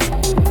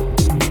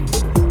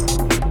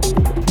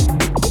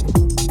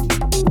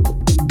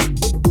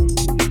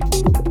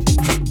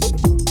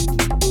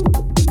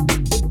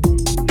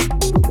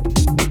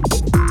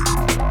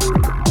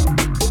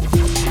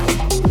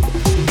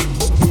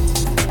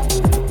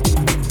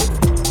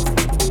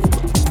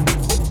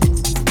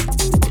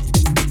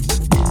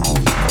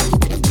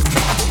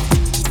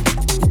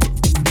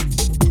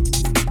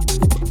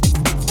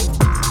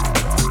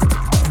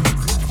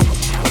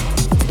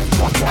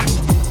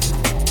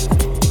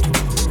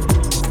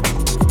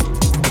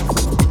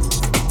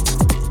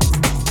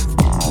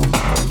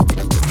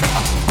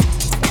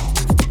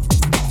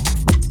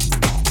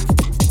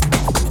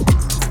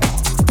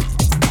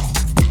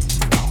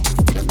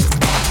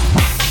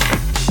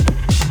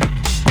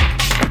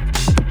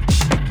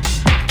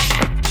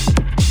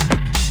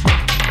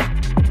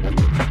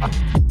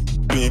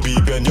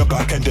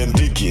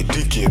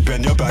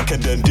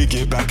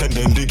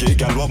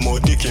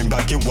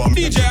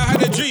 DJ, I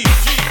had a dream.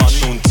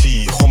 Unknown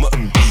T, Homer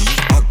and B.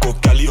 I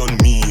got galley on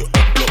me,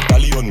 block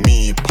galley on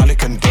me.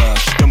 Panic and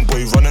dash, them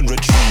boy run and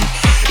retrieve.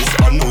 It's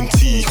unknown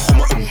T,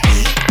 Homer and B.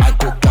 I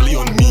got galley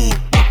on me,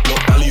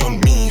 block galley on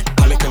me.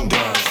 Panic and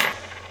dash.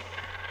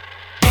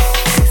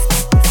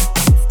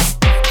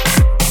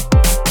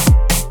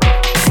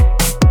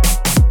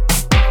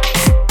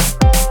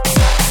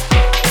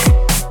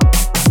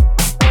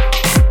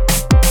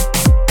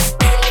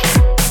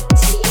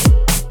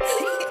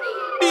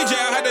 DJ,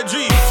 I had a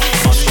dream.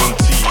 Unknown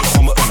T,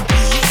 Homer and B.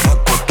 I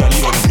got galley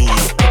on me,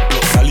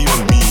 block galley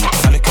on me.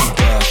 Panic and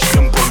dash,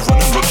 them boy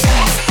run and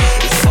retrieve.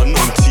 It's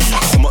unknown T,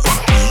 Homer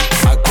and B.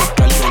 I got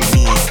galley on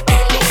me,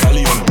 block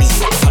galley on me.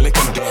 Panic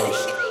and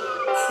dash.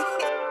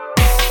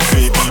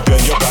 Baby,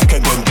 bend your back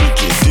and then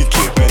dig it.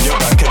 Bend your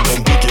back and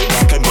then dig it,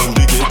 back and then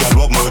dig it. Girl,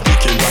 what more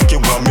digging? Back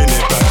in 1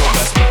 minute, back up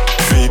that's.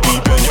 Baby,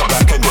 bend your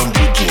back and then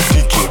dig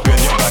it.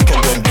 Bend your back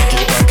and then dig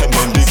it, back and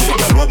then dig it.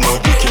 Girl, what more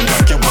digging?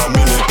 Back in 1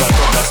 minute, back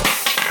up that's.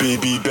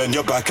 Baby, bend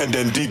your back and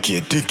then dig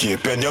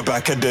it. Bend your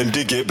back and then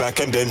dig it, back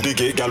and then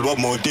dig it. Girl, what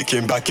more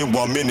digging? Back in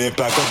 1 minute,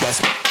 back up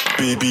that's.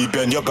 Baby,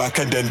 bend your back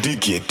and then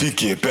dig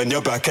it. Bend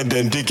your back and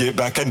then dig it,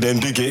 back and then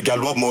dig it.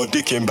 Girl, what more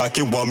digging? Back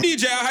in 1 minute.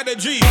 DJ, I had a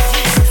dream.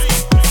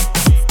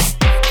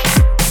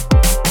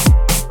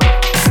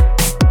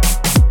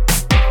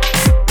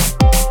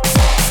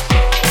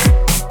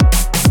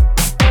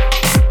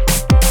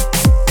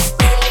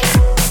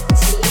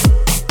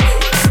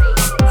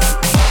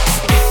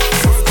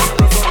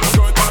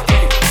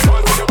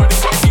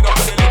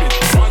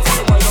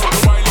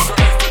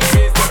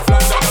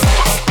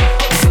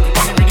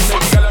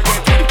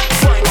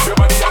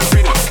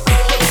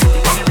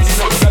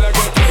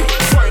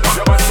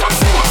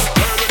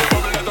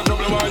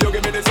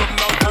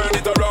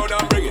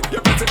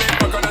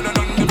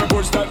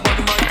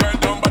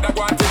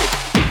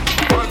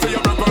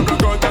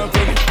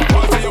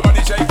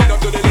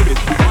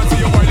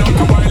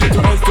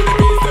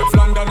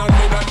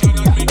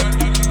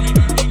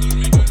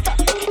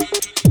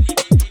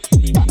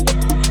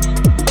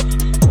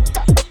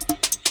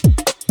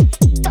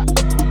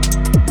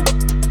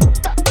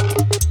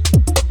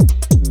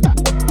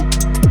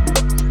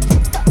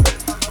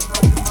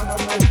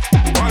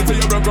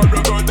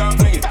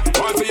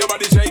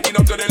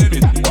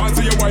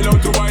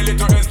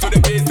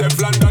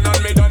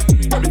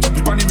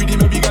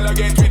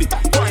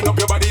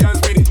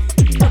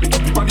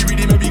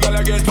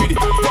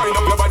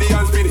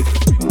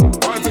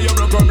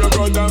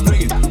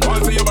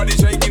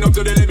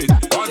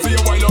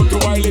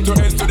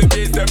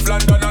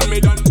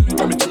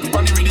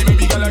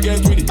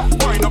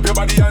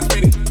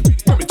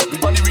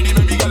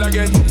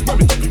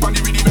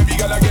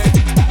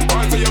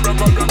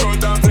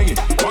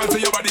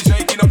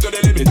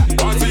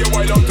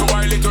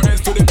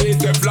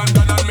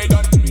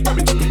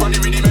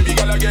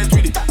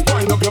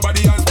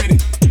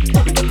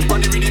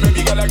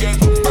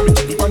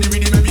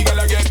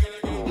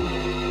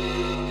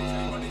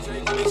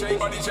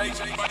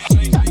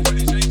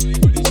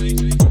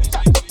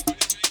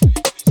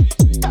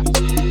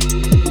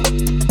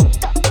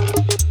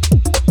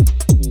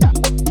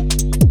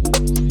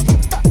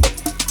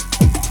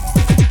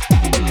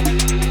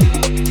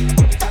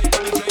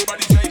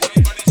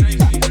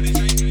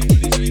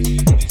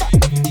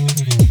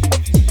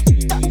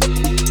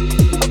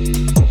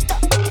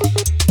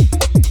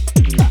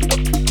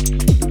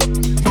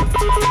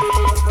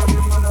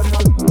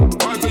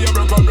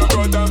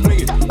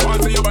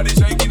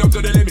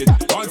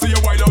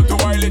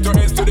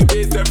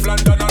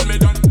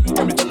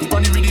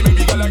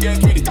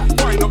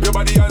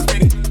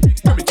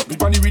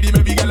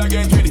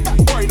 get ready.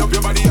 Wind up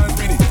your body and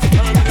spin it.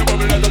 Turn in the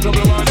bubble like a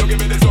trouble while you give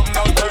me the something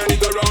now. Turn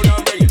it around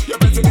and bring it. You're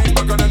pressing it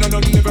back on and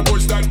nothing never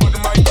push that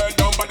button. My turn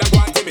down, but I go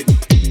and timid.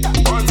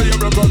 Once you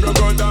broke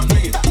out and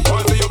fling it.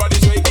 Once your body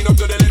shaking up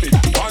to the limit.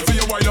 Once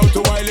you wild out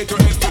to wild it to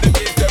head to the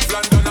base. Step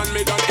London and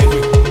mid and end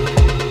it.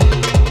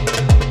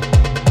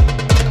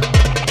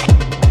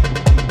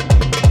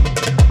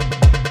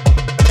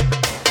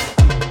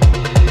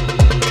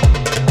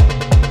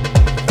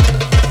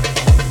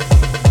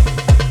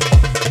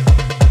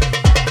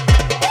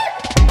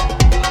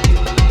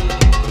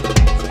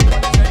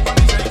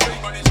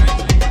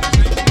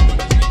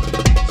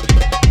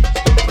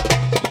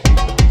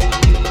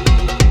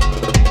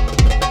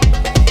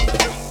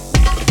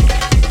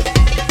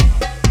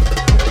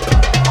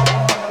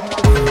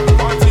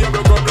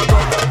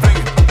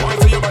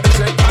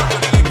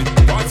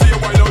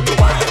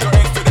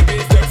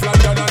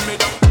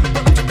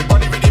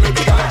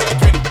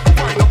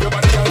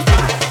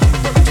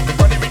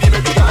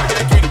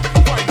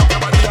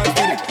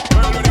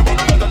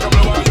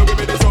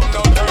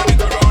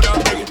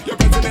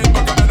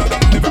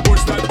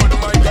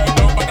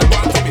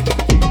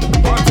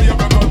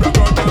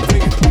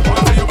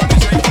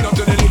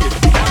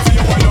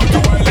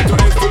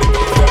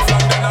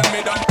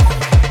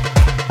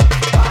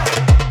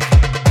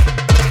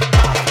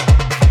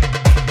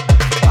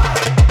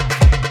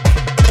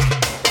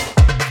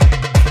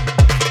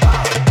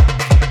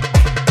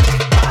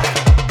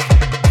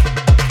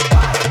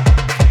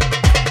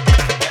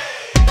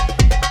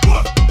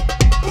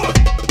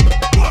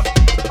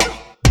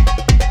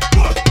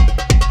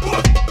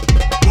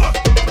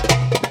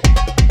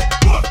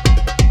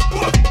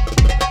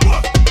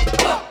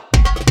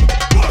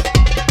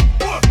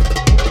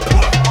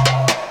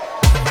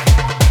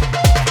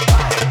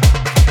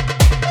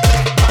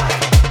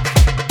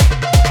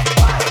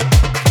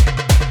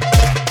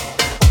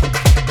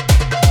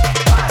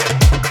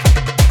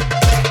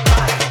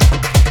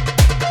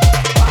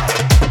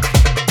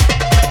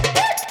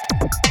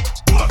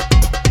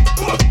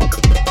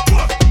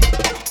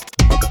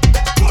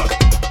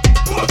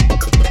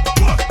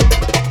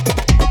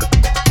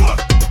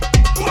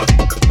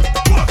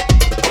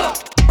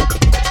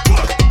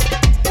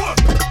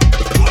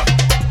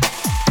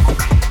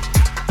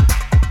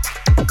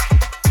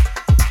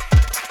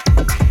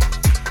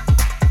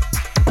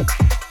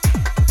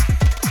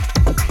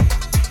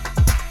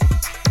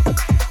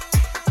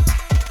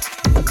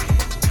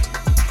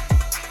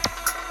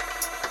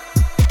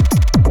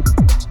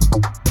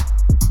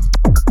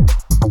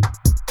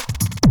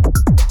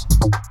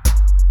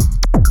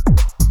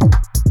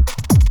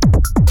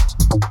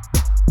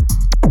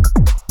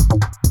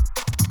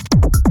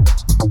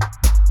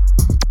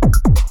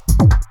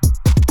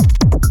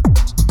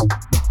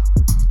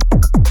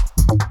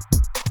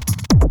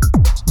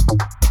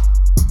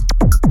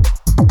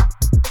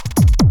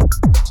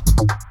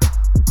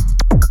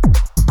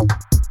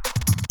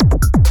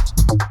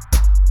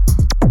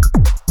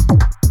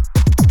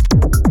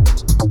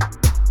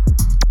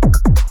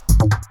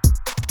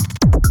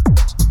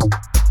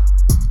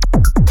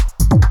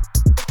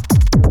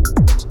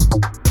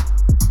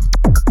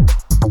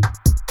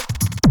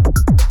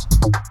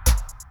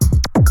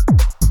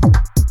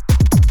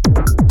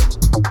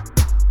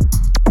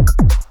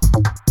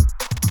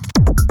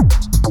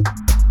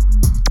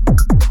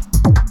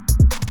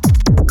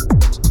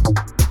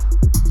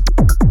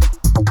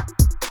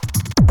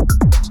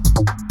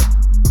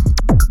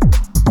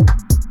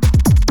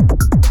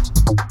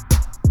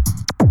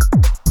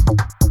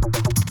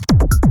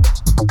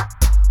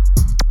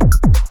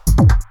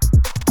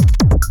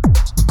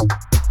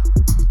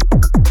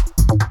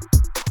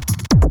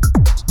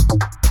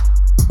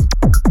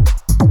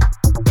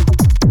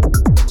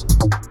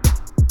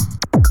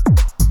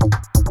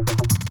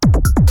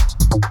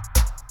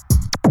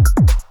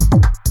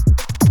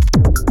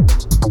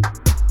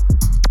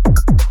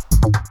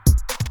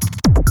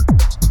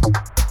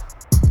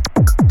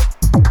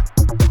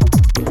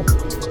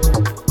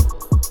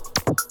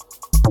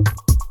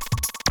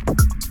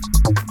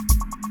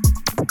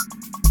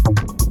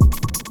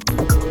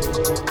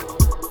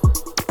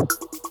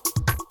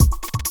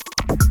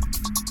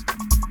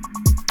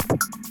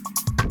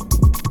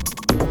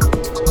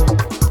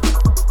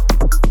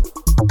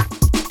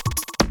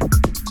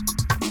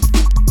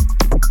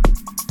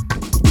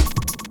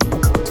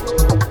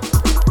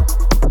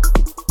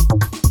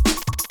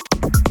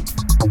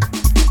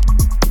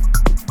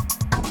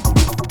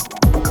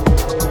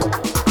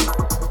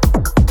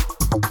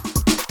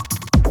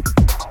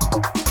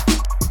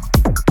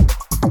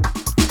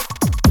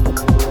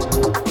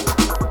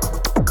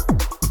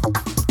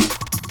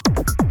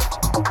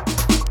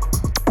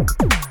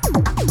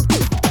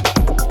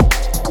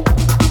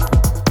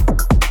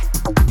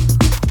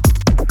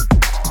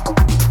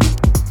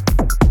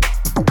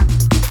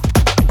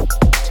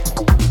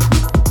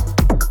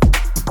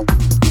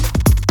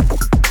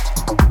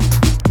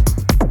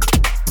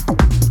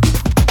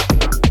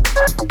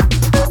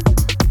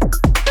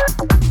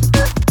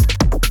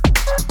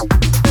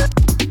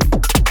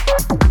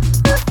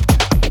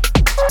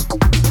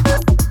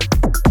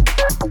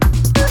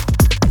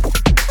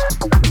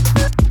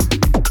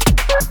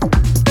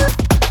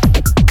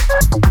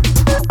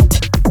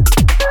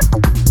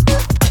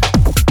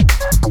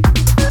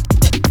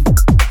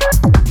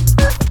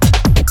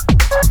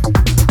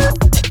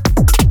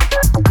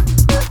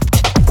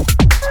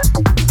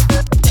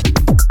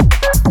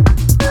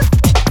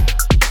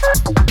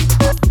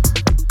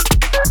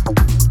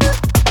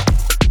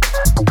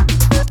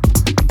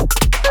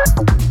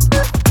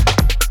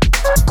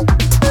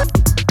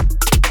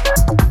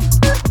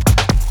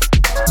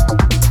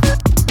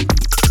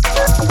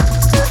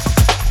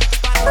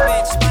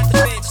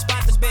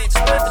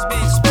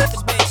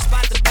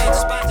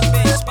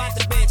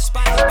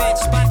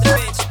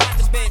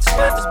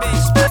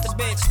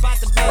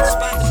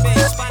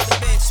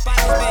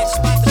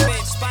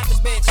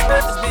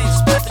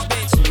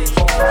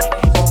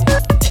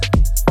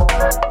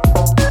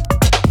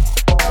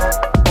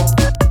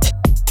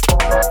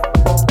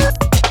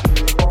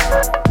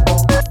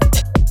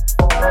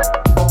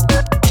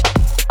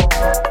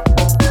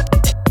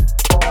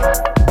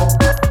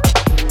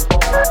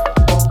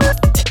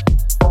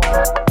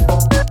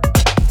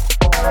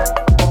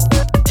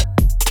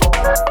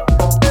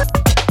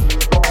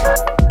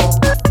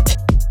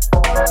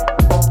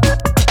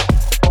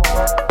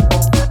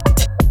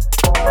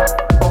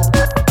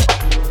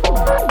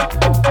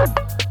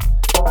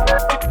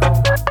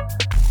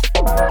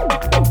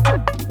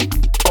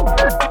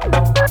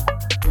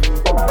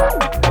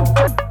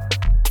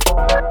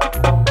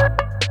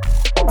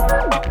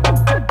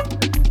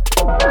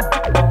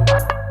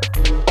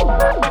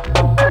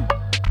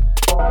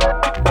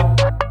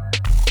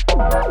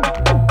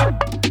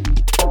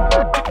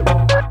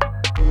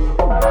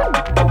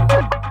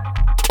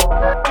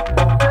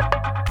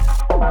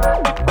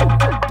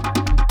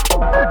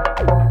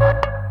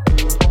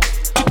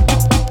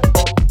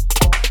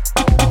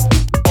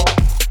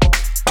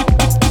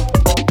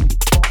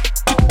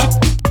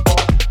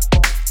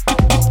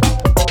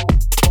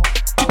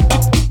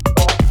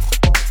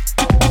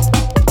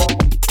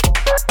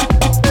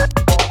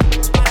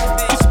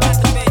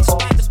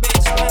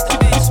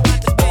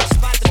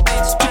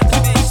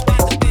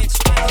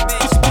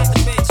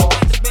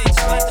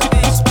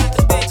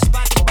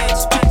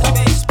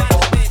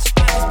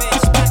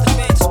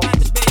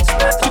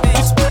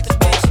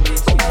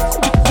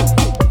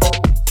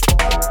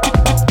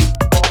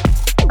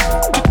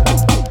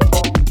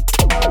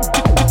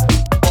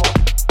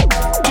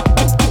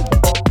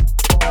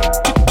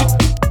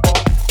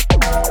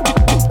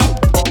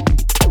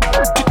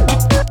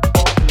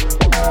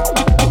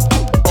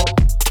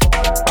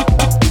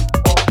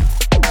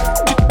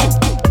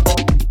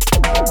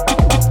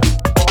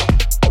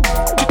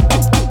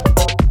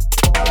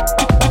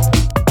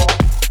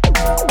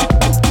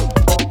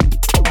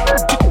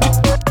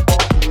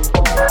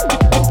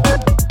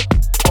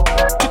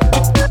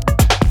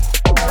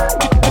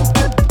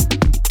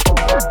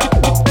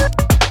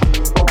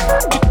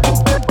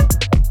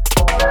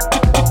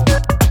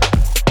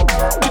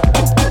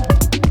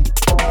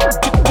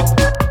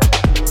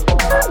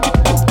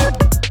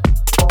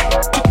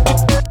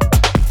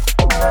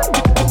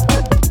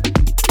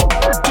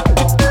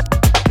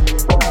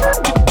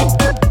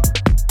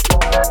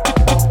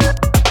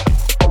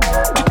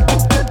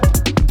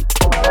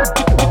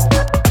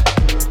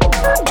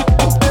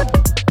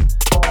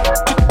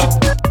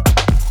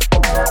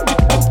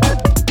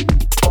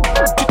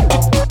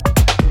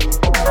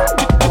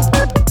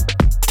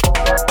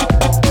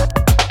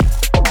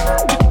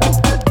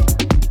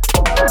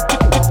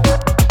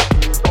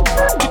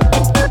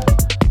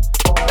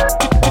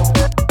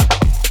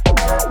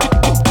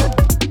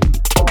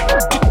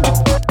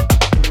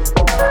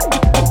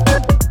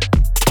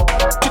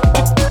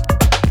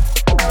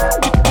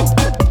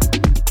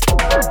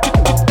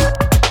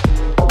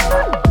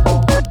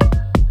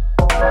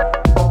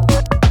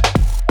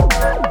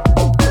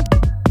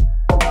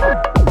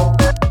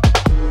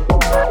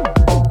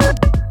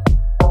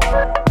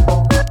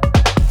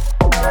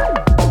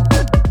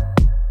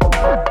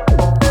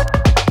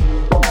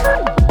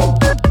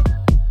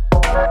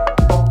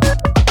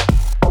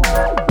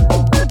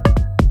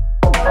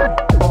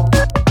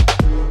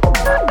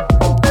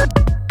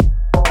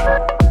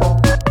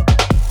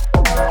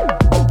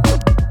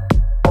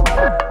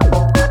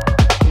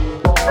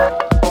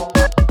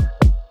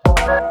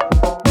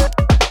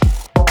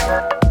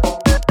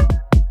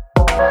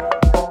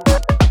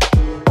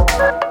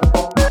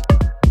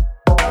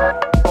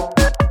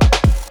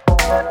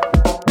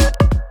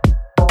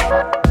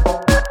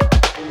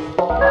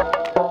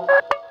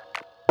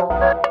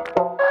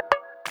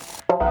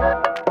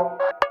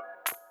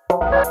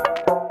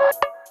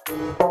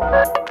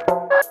 And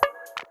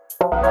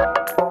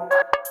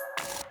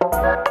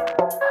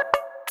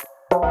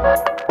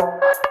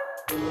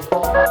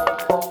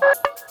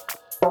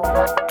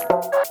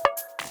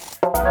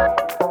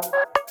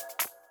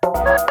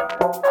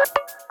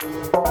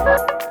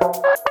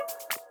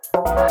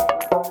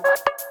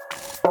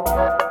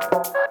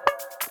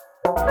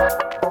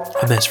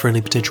that's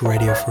Friendly Potential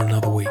Radio for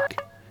another week.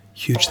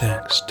 Huge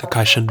thanks to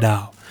Kai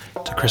Shandao,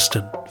 to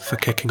Kristen for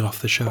kicking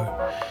off the show,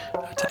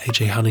 to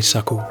AJ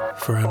Honeysuckle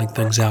for rounding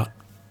things out,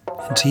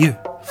 and to you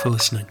for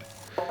listening.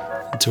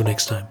 Until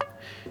next time,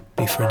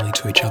 be friendly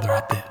to each other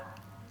out there.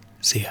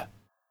 See ya.